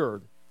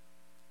secured.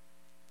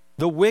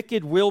 The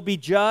wicked will be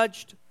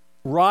judged.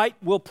 Right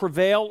will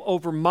prevail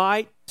over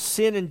might.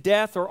 Sin and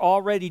death are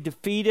already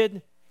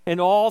defeated,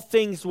 and all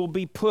things will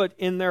be put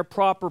in their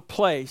proper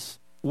place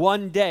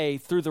one day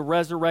through the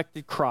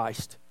resurrected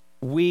Christ.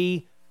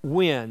 We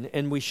win,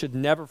 and we should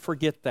never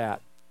forget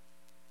that.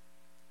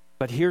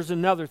 But here's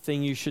another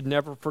thing you should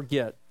never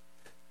forget.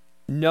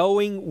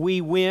 Knowing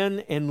we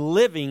win and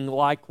living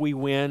like we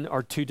win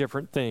are two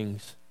different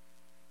things.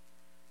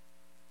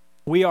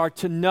 We are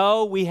to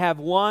know we have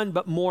won,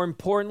 but more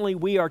importantly,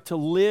 we are to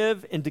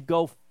live and to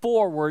go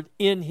forward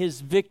in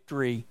his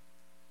victory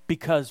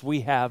because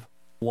we have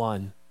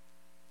won.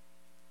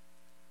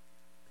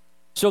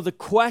 So the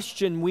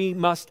question we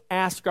must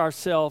ask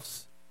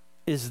ourselves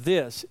is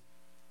this.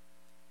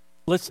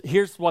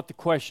 Here's what the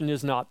question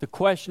is not. The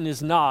question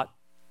is not,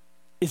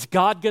 is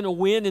God going to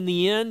win in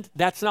the end?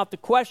 That's not the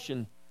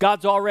question.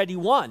 God's already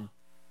won.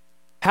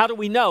 How do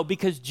we know?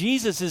 Because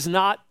Jesus is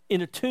not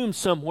in a tomb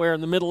somewhere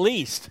in the Middle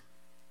East.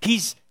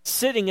 He's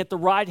sitting at the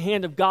right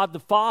hand of God the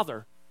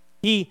Father.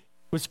 He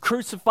was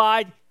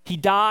crucified, he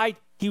died,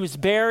 he was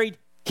buried,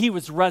 he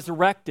was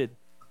resurrected.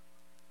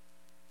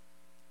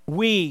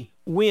 We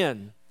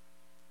win.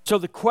 So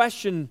the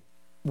question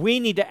we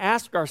need to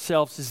ask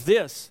ourselves is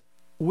this: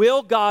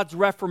 will God's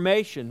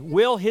reformation,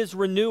 will his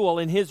renewal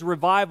and his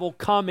revival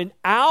come in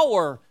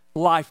our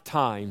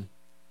lifetime?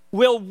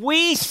 Will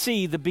we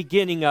see the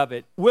beginning of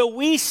it? Will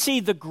we see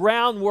the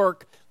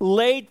groundwork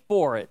laid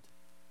for it?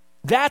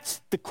 That's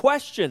the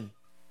question.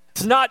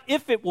 It's not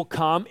if it will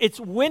come, it's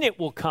when it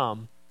will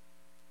come.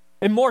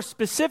 And more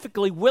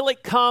specifically, will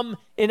it come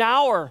in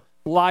our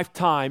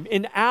lifetime,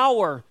 in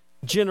our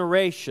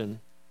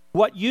generation?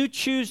 What you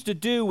choose to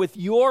do with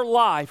your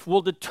life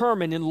will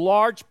determine in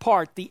large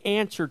part the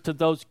answer to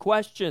those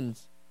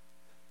questions.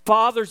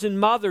 Fathers and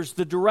mothers,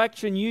 the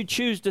direction you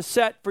choose to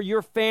set for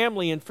your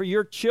family and for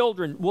your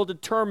children will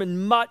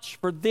determine much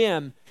for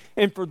them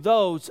and for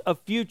those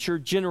of future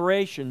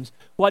generations.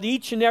 What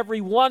each and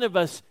every one of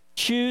us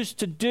choose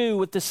to do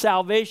with the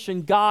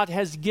salvation God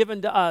has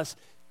given to us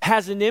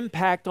has an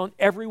impact on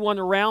everyone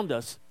around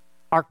us.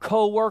 Our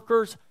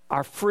co-workers,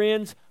 our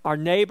friends, our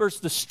neighbors,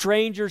 the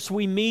strangers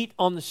we meet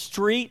on the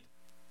street.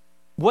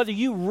 Whether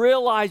you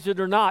realize it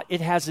or not,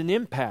 it has an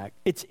impact.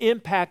 It's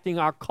impacting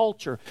our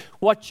culture.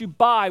 What you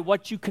buy,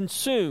 what you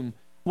consume,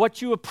 what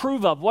you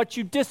approve of, what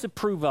you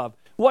disapprove of,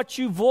 what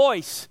you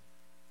voice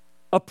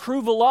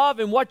approval of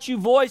and what you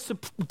voice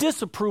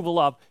disapproval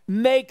of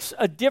makes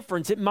a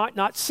difference. It might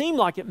not seem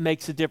like it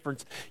makes a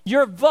difference.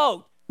 Your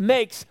vote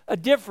makes a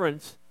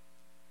difference.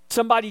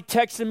 Somebody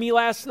texted me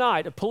last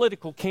night, a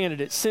political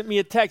candidate sent me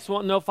a text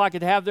wanting to know if I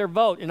could have their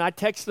vote. And I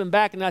texted them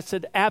back and I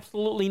said,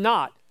 absolutely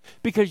not.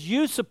 Because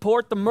you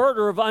support the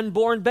murder of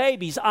unborn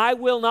babies. I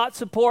will not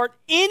support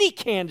any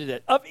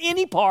candidate of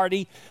any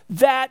party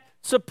that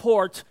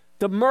supports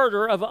the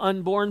murder of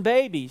unborn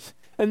babies.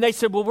 And they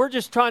said, well, we're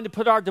just trying to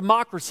put our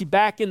democracy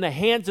back in the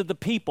hands of the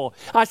people.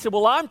 I said,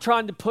 well, I'm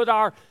trying to put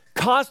our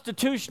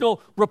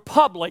constitutional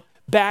republic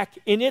back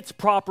in its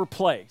proper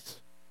place.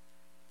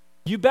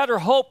 You better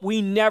hope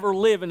we never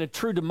live in a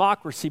true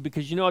democracy,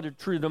 because you know what a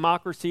true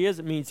democracy is?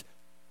 It means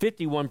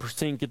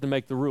 51% get to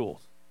make the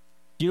rules.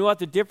 Do you know what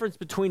the difference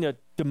between a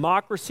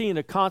democracy and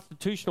a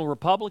constitutional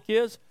republic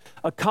is?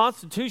 A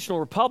constitutional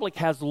republic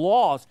has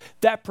laws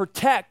that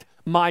protect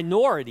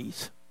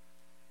minorities.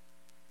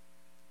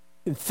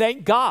 And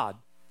thank God.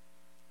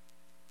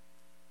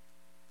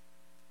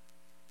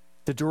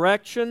 The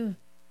direction,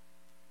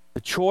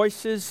 the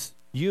choices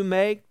you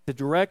make, the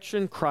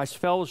direction Christ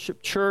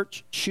Fellowship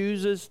Church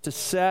chooses to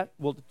set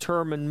will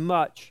determine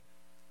much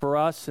for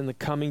us in the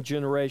coming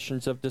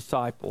generations of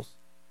disciples.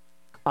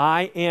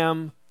 I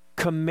am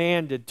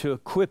commanded to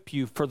equip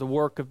you for the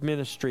work of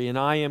ministry, and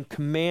I am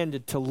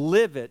commanded to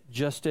live it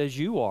just as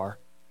you are.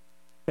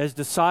 As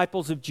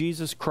disciples of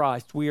Jesus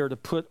Christ, we're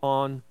put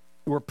on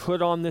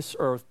this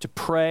earth to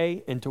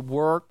pray and to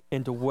work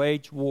and to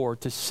wage war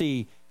to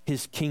see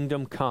His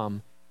kingdom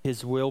come,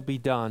 His will be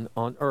done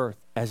on earth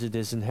as it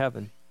is in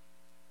heaven.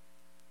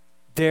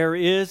 There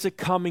is a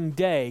coming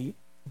day,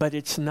 but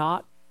it's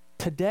not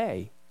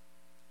today.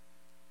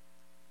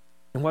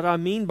 And what I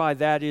mean by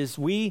that is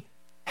we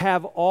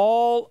have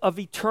all of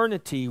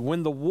eternity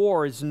when the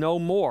war is no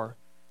more.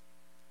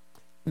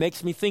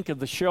 Makes me think of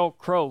the Sheryl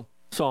Crow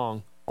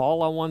song,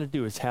 All I Want to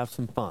Do is Have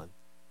Some Fun.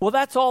 Well,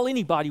 that's all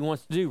anybody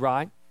wants to do,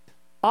 right?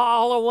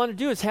 All I want to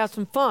do is have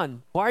some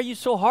fun. Why are you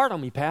so hard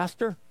on me,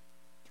 Pastor?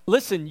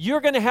 Listen,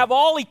 you're going to have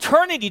all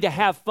eternity to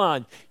have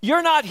fun.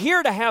 You're not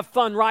here to have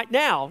fun right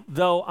now,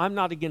 though I'm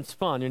not against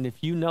fun. And if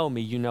you know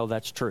me, you know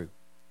that's true,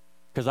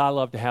 because I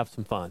love to have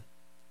some fun.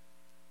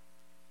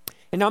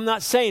 And I'm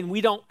not saying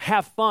we don't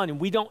have fun and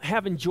we don't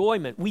have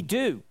enjoyment. We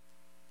do.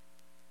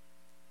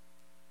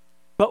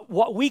 But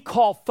what we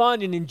call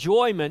fun and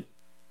enjoyment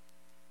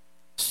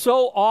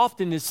so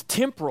often is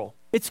temporal.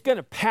 It's going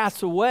to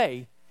pass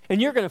away.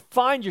 And you're going to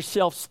find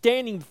yourself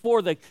standing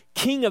before the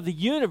King of the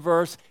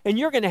universe, and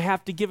you're going to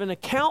have to give an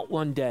account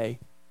one day.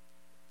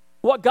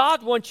 What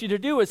God wants you to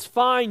do is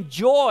find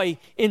joy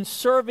in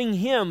serving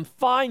Him.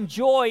 Find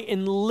joy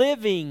in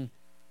living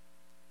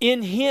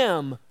in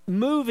Him,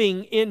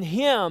 moving in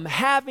Him,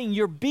 having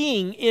your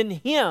being in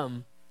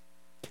Him,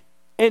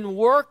 and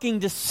working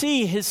to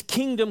see His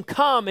kingdom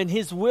come and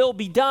His will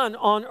be done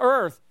on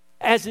earth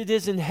as it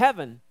is in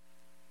heaven.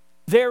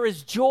 There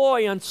is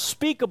joy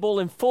unspeakable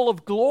and full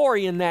of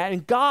glory in that,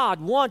 and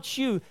God wants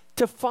you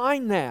to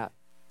find that.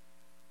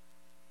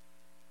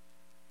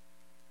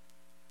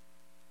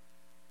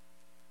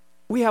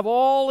 We have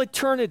all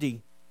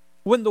eternity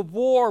when the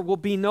war will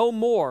be no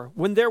more,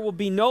 when there will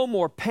be no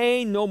more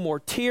pain, no more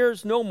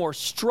tears, no more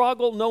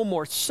struggle, no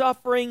more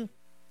suffering,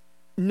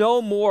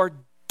 no more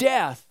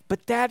death.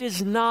 But that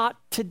is not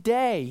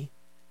today.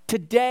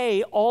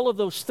 Today, all of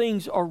those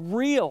things are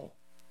real.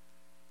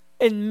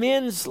 And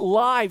men's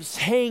lives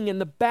hang in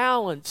the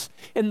balance.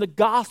 And the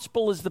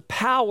gospel is the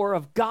power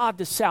of God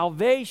to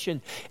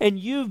salvation. And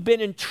you've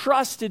been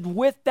entrusted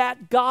with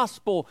that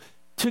gospel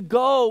to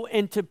go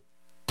and to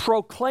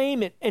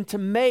proclaim it and to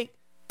make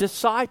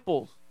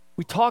disciples.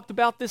 We talked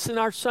about this in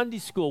our Sunday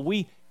school.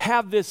 We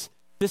have this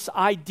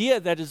idea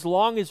that as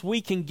long as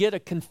we can get a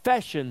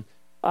confession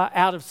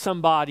out of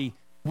somebody,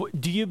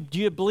 do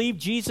you believe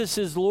Jesus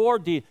is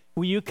Lord?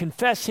 Will you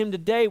confess Him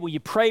today? Will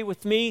you pray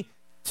with me?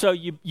 So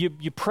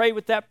you pray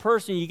with that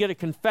person, you get a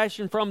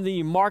confession from them,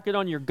 you mark it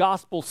on your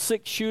gospel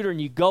 6-shooter, and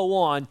you go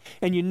on,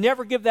 and you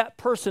never give that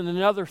person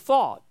another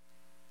thought.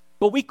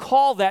 But we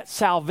call that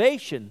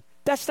salvation.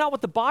 That's not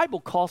what the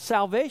Bible calls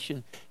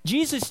salvation.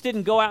 Jesus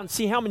didn't go out and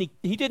see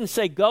He didn't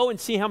say go and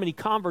see how many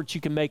converts you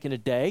can make in a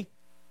day,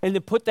 and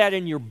then put that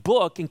in your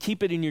book and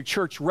keep it in your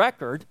church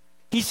record.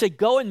 He said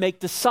go and make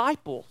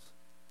disciples.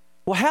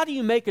 Well, how do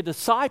you make a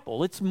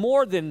disciple? It's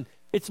more than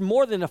a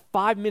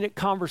 5-minute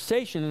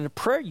conversation and a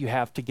prayer you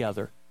have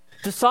together.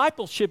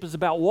 Discipleship is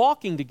about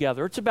walking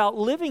together. It's about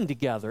living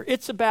together.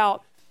 It's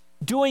about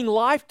doing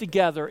life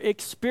together,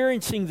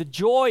 experiencing the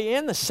joy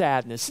and the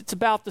sadness. It's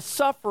about the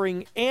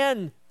suffering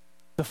and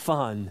the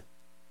fun.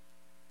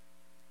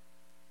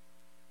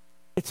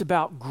 It's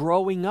about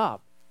growing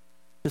up.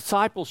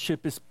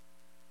 Discipleship is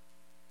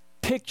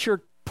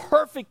pictured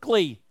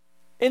perfectly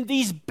in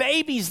these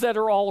babies that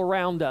are all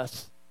around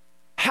us.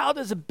 How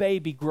does a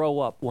baby grow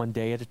up one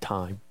day at a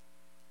time?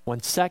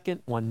 1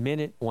 second, 1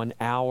 minute, 1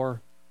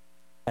 hour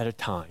at a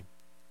time.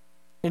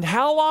 And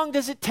how long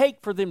does it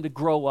take for them to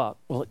grow up?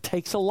 Well, it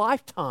takes a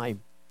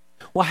lifetime.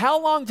 Well,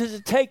 how long does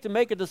it take to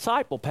make a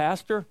disciple,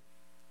 Pastor?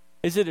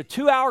 Is it a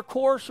 2-hour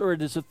course or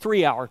it is a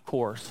 3-hour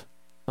course?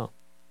 Oh.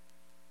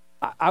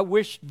 I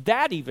wish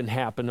that even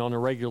happened on a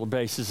regular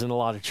basis in a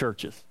lot of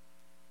churches.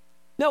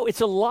 No,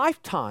 it's a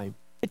lifetime.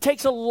 It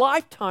takes a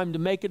lifetime to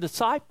make a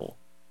disciple.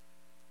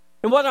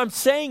 And what I'm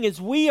saying is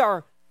we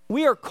are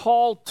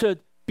called to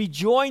be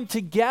joined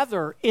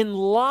together in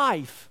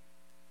life,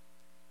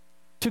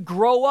 to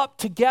grow up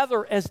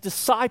together as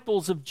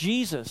disciples of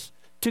Jesus,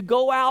 to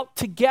go out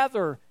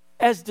together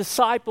as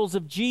disciples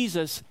of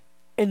Jesus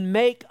and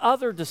make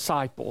other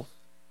disciples.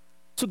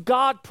 So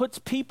God puts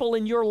people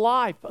in your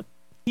life.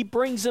 He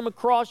brings them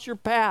across your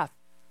path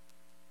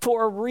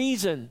for a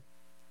reason.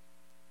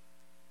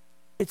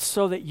 It's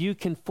so that you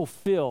can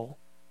fulfill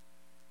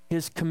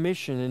His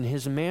commission and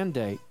His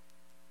mandate.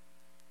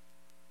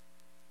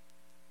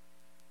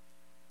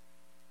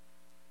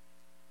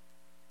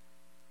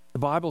 The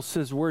Bible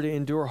says we're to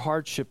endure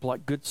hardship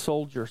like good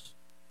soldiers.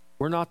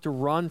 We're not to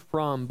run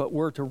from, but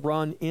we're to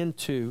run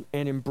into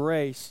and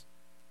embrace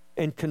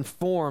and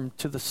conformed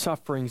to the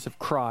sufferings of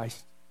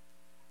Christ.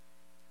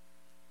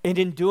 And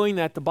in doing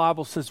that, the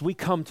Bible says we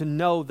come to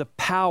know the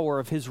power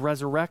of his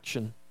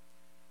resurrection.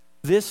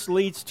 This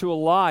leads to a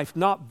life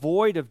not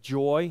void of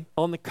joy.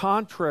 On the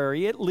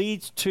contrary, it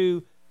leads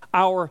to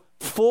our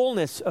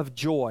fullness of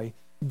joy.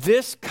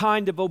 This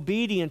kind of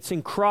obedience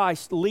in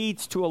Christ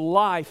leads to a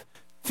life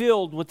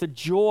filled with the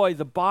joy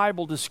the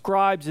Bible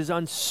describes as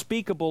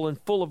unspeakable and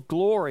full of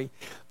glory.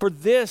 For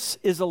this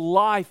is a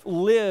life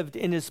lived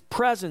in his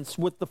presence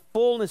with the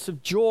fullness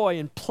of joy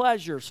and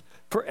pleasures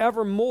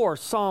forevermore.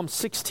 Psalm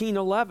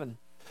 16:11.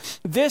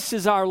 This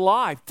is our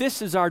life.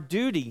 This is our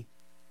duty.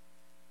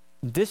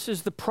 This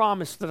is the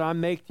promise that I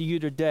make to you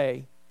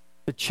today.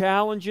 The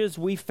challenges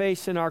we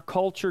face in our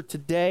culture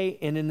today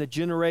and in the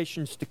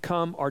generations to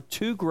come are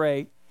too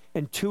great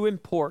and too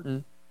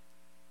important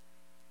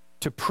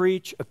to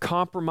preach a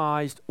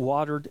compromised,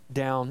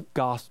 watered-down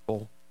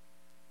gospel.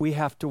 We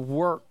have to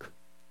work,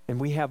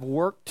 and we have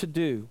work to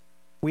do.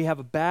 We have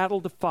a battle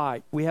to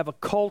fight. We have a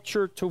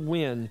culture to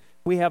win.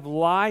 We have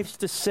lives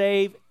to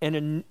save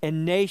and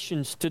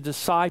nations to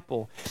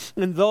disciple.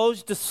 And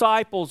those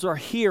disciples are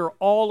here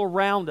all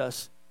around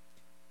us.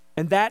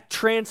 And that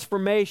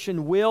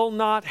transformation will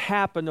not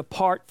happen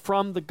apart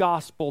from the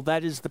gospel.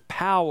 That is the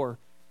power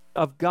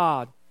of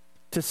God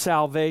to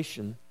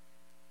salvation.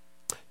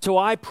 So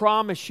I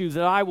promise you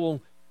that I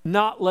will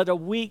not let a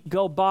week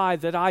go by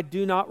that I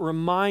do not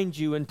remind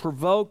you and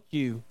provoke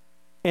you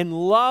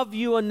and love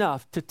you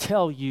enough to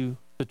tell you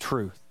the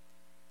truth.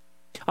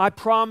 I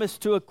promise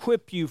to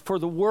equip you for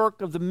the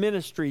work of the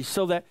ministry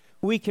so that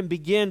we can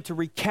begin to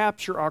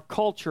recapture our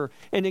culture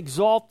and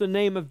exalt the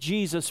name of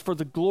Jesus for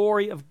the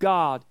glory of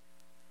God.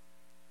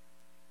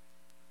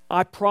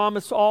 I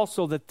promise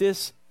also that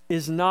this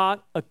is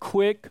not a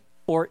quick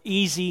or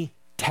easy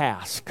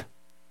task.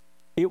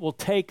 It will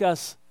take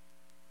us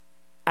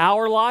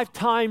our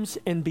lifetimes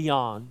and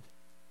beyond.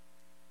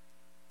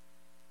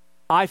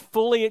 I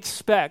fully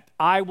expect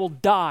I will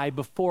die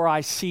before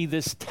I see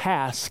this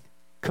task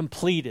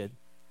completed.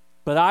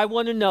 But I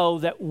want to know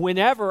that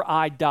whenever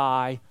I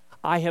die,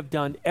 I have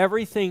done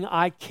everything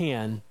I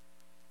can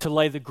to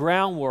lay the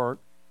groundwork,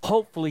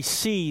 hopefully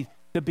see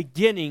the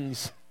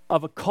beginnings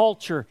of a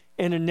culture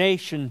and a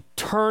nation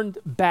turned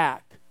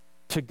back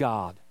to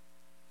God.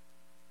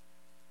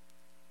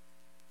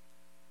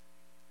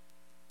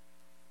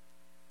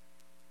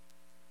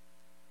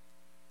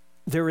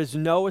 There is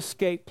no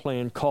escape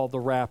plan called the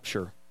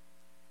rapture.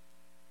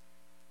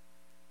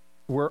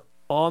 We're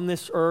on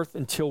this earth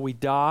until we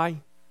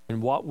die.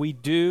 And what we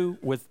do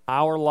with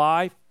our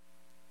life,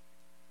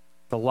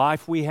 the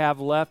life we have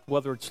left,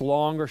 whether it's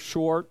long or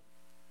short,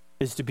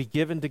 is to be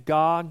given to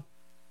God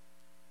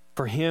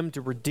for him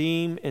to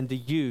redeem and to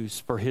use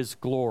for his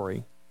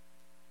glory.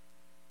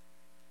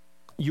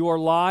 Your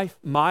life,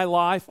 my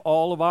life,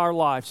 all of our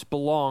lives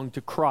belong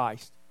to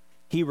Christ.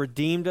 He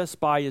redeemed us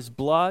by his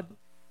blood.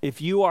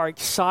 If you are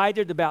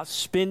excited about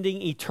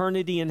spending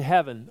eternity in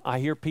heaven, I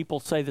hear people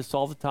say this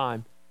all the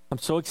time. I'm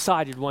so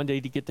excited one day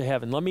to get to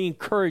heaven. Let me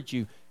encourage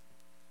you.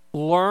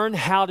 Learn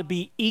how to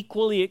be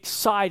equally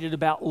excited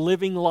about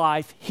living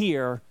life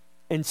here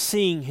and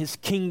seeing his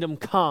kingdom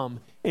come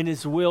and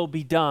his will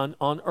be done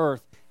on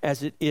earth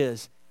as it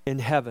is in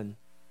heaven.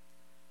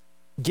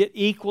 Get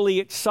equally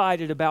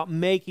excited about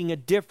making a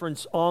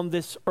difference on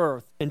this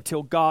earth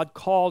until God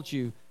calls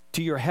you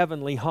to your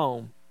heavenly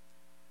home.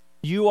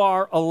 You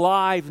are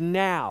alive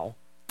now.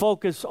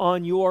 Focus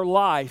on your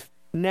life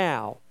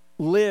now.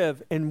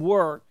 Live and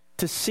work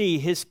to see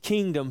his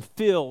kingdom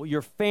fill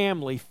your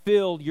family,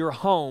 fill your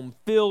home,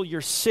 fill your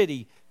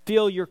city,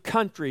 fill your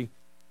country,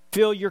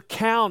 fill your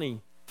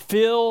county,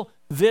 fill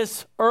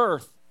this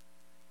earth.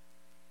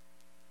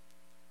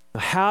 Now,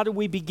 how do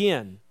we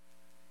begin?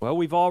 Well,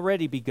 we've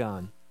already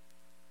begun.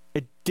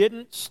 It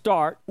didn't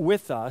start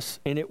with us,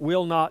 and it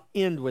will not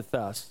end with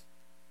us.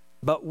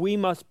 But we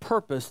must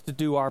purpose to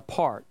do our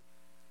part.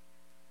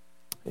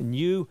 And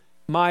you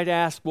might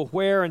ask, well,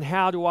 where and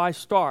how do I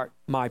start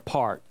my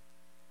part?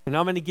 And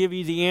I'm going to give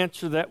you the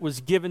answer that was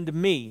given to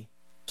me.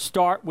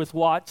 Start with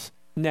what's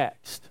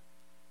next.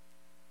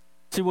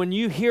 See, when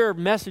you hear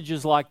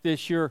messages like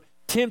this, you're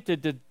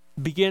tempted to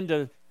begin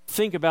to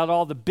think about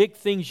all the big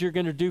things you're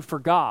going to do for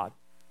God.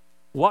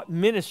 What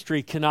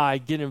ministry can I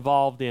get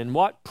involved in?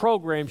 What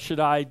program should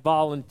I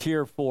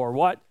volunteer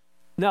for?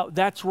 No,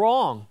 that's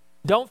wrong.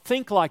 Don't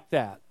think like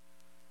that.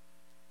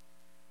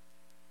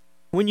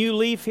 When you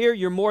leave here,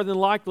 you're more than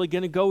likely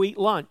going to go eat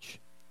lunch.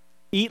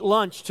 Eat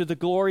lunch to the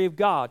glory of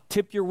God.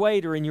 Tip your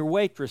waiter and your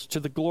waitress to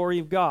the glory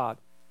of God.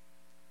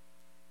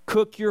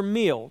 Cook your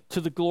meal to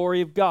the glory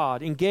of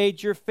God.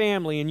 Engage your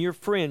family and your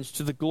friends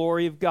to the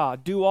glory of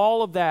God. Do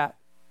all of that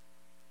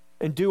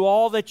and do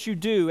all that you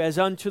do as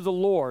unto the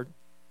Lord,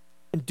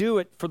 and do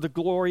it for the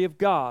glory of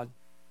God.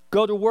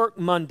 Go to work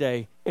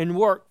Monday and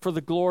work for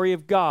the glory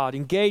of God.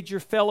 Engage your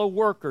fellow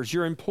workers,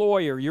 your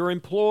employer, your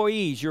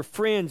employees, your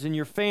friends, and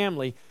your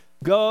family.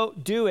 Go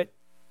do it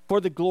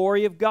for the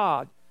glory of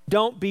God.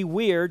 Don't be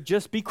weird,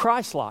 just be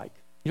Christ-like.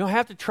 You don't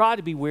have to try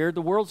to be weird.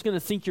 The world's going to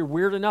think you're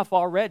weird enough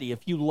already if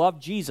you love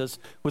Jesus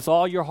with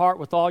all your heart,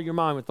 with all your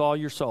mind, with all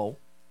your soul.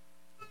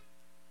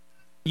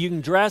 You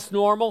can dress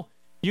normal.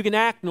 You can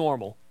act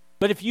normal.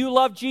 But if you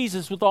love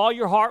Jesus with all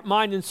your heart,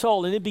 mind, and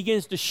soul, and it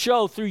begins to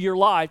show through your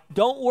life,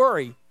 don't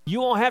worry.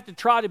 You won't have to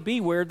try to be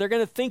weird. They're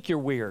going to think you're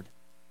weird.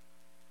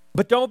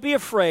 But don't be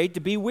afraid to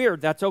be weird.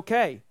 That's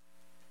okay.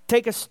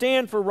 Take a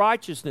stand for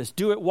righteousness.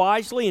 Do it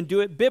wisely and do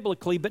it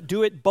biblically, but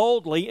do it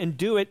boldly and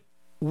do it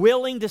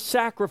willing to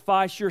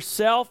sacrifice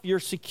yourself, your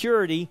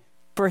security,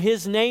 for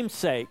His name's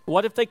sake.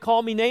 What if they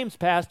call me names,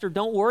 Pastor?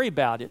 Don't worry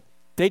about it.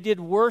 They did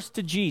worse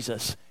to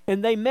Jesus,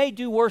 and they may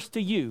do worse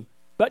to you.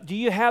 But do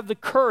you have the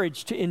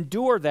courage to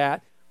endure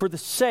that for the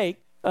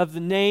sake of the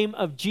name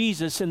of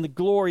Jesus and the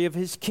glory of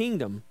His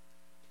kingdom?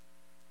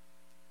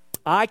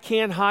 I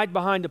can't hide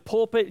behind a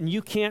pulpit, and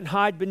you can't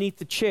hide beneath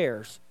the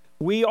chairs.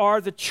 We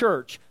are the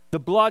church, the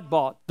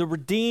blood-bought, the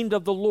redeemed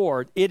of the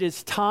Lord. It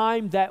is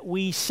time that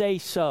we say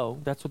so.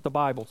 That's what the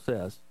Bible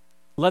says.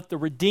 Let the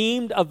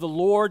redeemed of the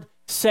Lord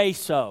say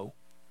so.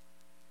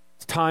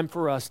 It's time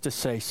for us to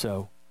say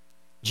so.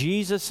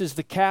 Jesus is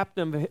the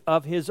captain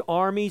of His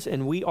armies,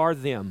 and we are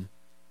them.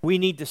 We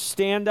need to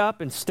stand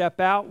up and step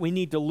out. We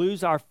need to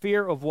lose our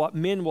fear of what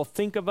men will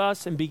think of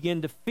us and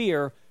begin to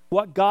fear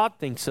what God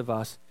thinks of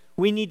us.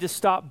 We need to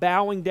stop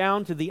bowing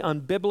down to the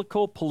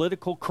unbiblical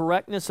political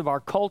correctness of our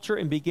culture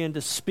and begin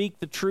to speak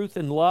the truth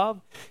in love.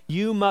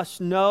 You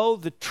must know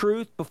the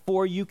truth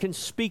before you can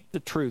speak the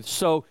truth.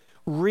 So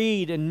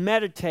read and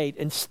meditate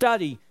and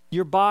study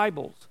your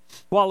Bibles.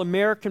 While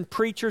American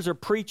preachers are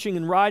preaching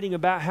and writing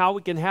about how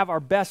we can have our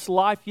best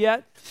life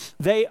yet,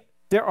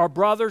 there are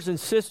brothers and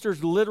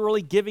sisters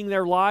literally giving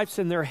their lives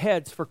and their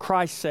heads for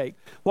Christ's sake.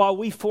 While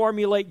we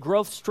formulate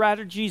growth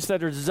strategies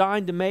that are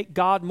designed to make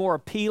God more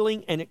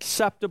appealing and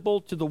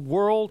acceptable to the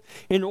world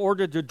in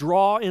order to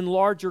draw in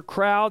larger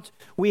crowds,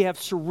 we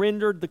have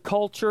surrendered the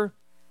culture,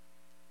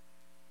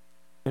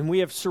 and we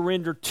have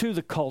surrendered to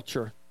the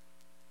culture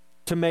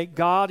to make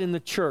God and the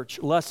church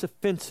less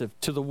offensive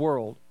to the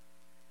world.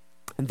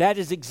 And that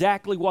is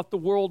exactly what the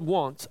world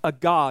wants: a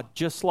God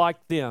just like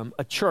them,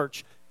 a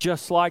church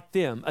just like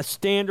them, a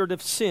standard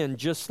of sin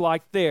just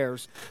like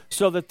theirs,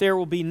 so that there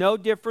will be no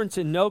difference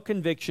and no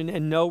conviction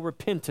and no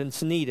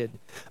repentance needed.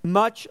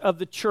 Much of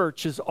the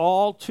church is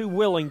all too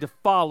willing to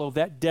follow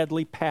that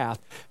deadly path.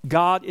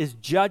 God is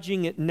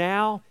judging it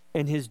now,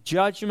 and His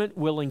judgment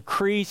will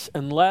increase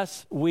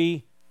unless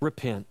we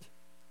repent.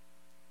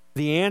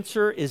 The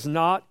answer is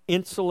not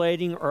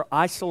insulating or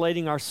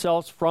isolating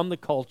ourselves from the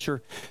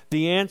culture.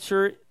 The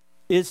answer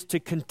is to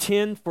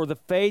contend for the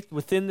faith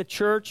within the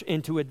church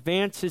and to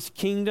advance His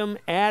kingdom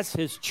as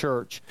His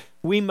church.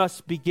 We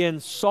must begin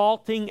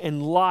salting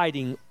and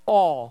lighting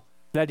all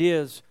that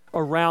is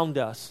around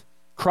us.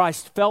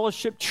 Christ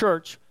Fellowship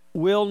Church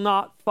will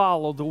not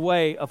follow the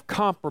way of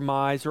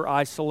compromise or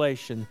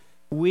isolation.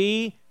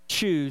 We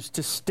choose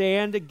to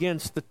stand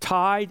against the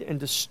tide and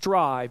to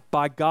strive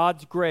by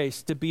God's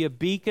grace to be a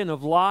beacon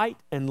of light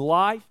and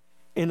life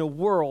in a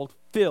world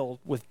filled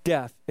with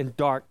death and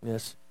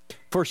darkness.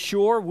 For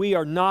sure, we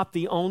are not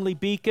the only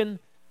beacon,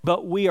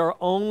 but we are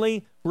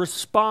only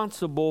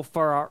responsible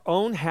for our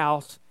own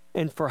house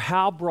and for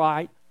how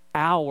bright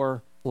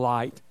our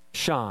light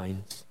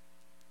shines.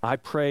 I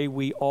pray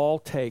we all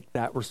take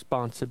that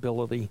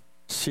responsibility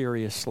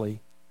seriously.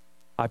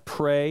 I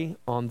pray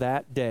on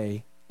that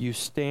day you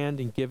stand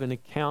and give an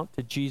account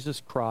to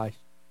Jesus Christ.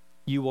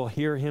 You will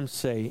hear Him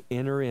say,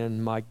 "Enter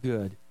in, my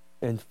good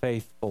and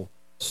faithful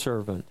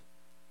servant."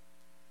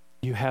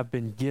 You have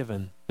been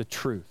given the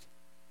truth.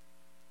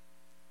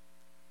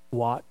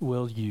 What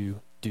will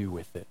you do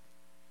with it?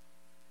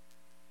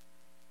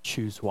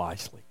 Choose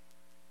wisely.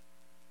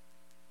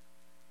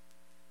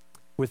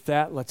 With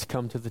that, let's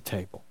come to the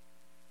table.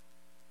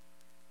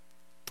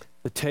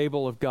 The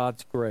table of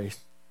God's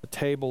grace, the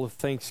table of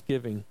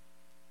thanksgiving.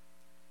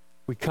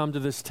 We come to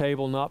this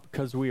table not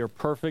because we are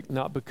perfect,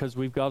 not because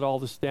we've got all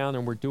this down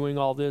and we're doing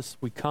all this.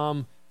 We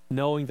come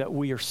knowing that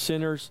we are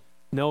sinners,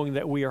 knowing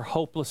that we are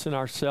hopeless in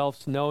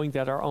ourselves, knowing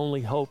that our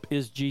only hope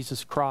is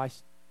Jesus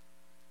Christ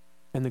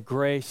and the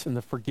grace and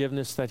the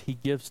forgiveness that He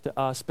gives to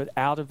us. But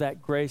out of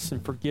that grace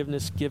and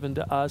forgiveness given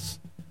to us,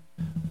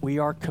 we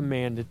are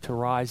commanded to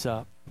rise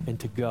up and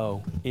to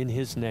go in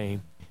His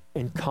name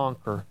and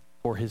conquer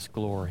for His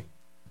glory.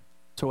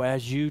 So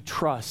as you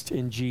trust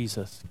in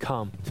Jesus,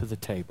 come to the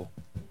table.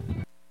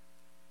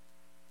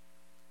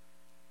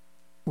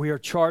 We are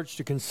charged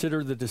to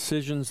consider the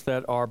decisions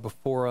that are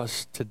before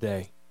us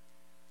today.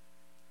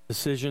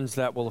 Decisions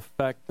that will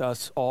affect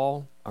us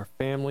all, our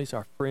families,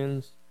 our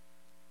friends,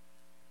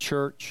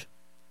 church,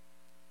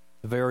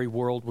 the very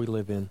world we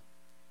live in,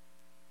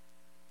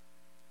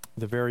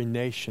 the very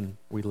nation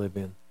we live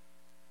in.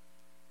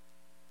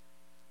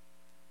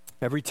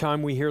 Every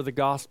time we hear the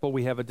gospel,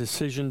 we have a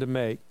decision to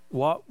make.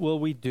 What will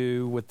we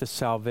do with the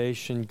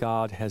salvation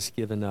God has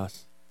given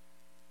us?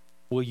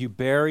 Will you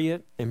bury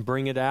it and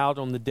bring it out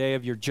on the day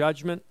of your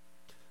judgment?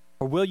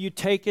 Or will you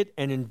take it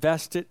and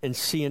invest it and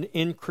see an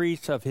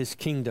increase of His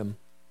kingdom?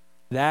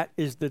 That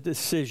is the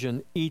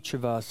decision each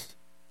of us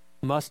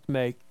must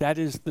make. That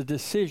is the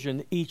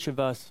decision each of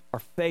us are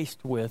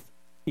faced with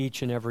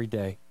each and every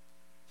day.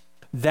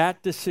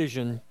 That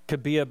decision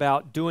could be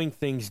about doing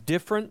things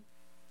different,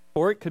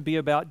 or it could be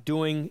about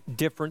doing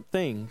different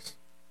things.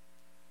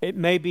 It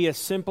may be as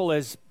simple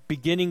as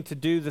beginning to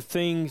do the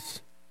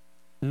things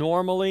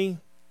normally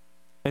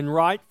and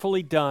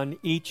rightfully done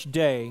each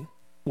day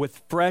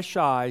with fresh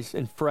eyes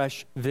and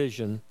fresh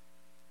vision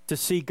to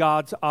see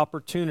God's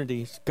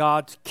opportunities,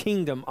 God's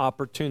kingdom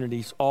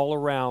opportunities all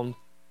around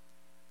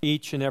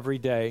each and every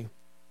day.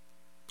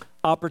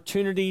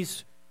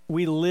 Opportunities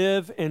we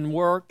live and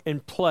work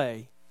and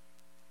play.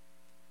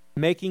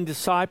 Making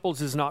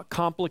disciples is not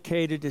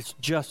complicated, it's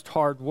just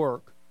hard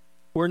work.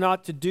 We're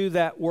not to do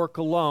that work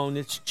alone.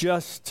 It's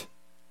just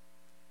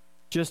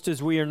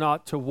as we are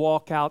not to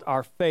walk out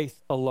our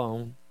faith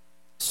alone.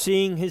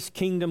 Seeing His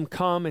kingdom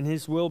come and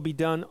His will be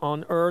done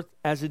on earth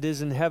as it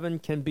is in heaven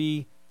can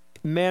be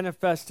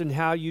manifest in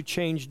how you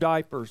change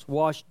diapers,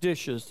 wash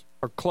dishes,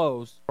 or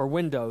clothes, or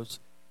windows.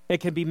 It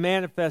can be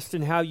manifest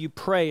in how you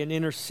pray and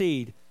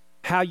intercede,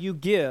 how you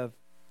give,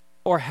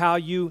 or how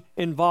you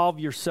involve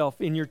yourself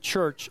in your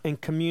church and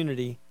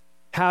community,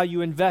 how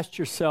you invest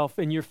yourself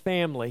in your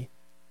family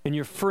and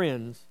your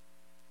friends.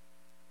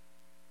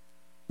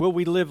 Will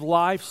we live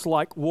lives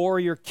like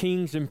warrior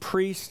kings and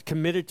priests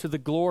committed to the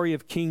glory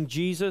of King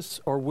Jesus,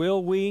 or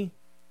will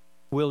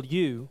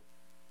you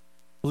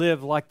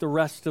live like the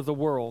rest of the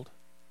world?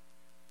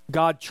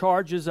 God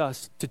charges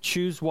us to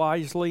choose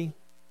wisely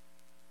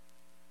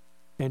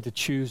and to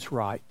choose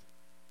right.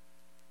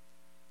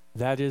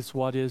 That is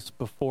what is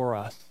before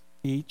us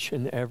each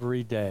and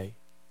every day.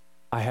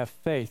 I have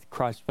faith,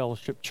 Christ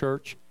Fellowship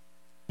Church.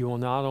 You will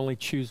not only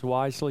choose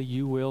wisely,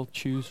 you will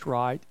choose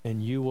right,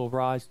 and you will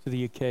rise to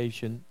the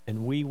occasion,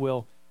 and we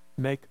will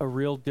make a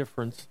real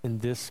difference in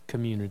this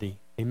community.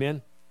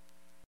 Amen.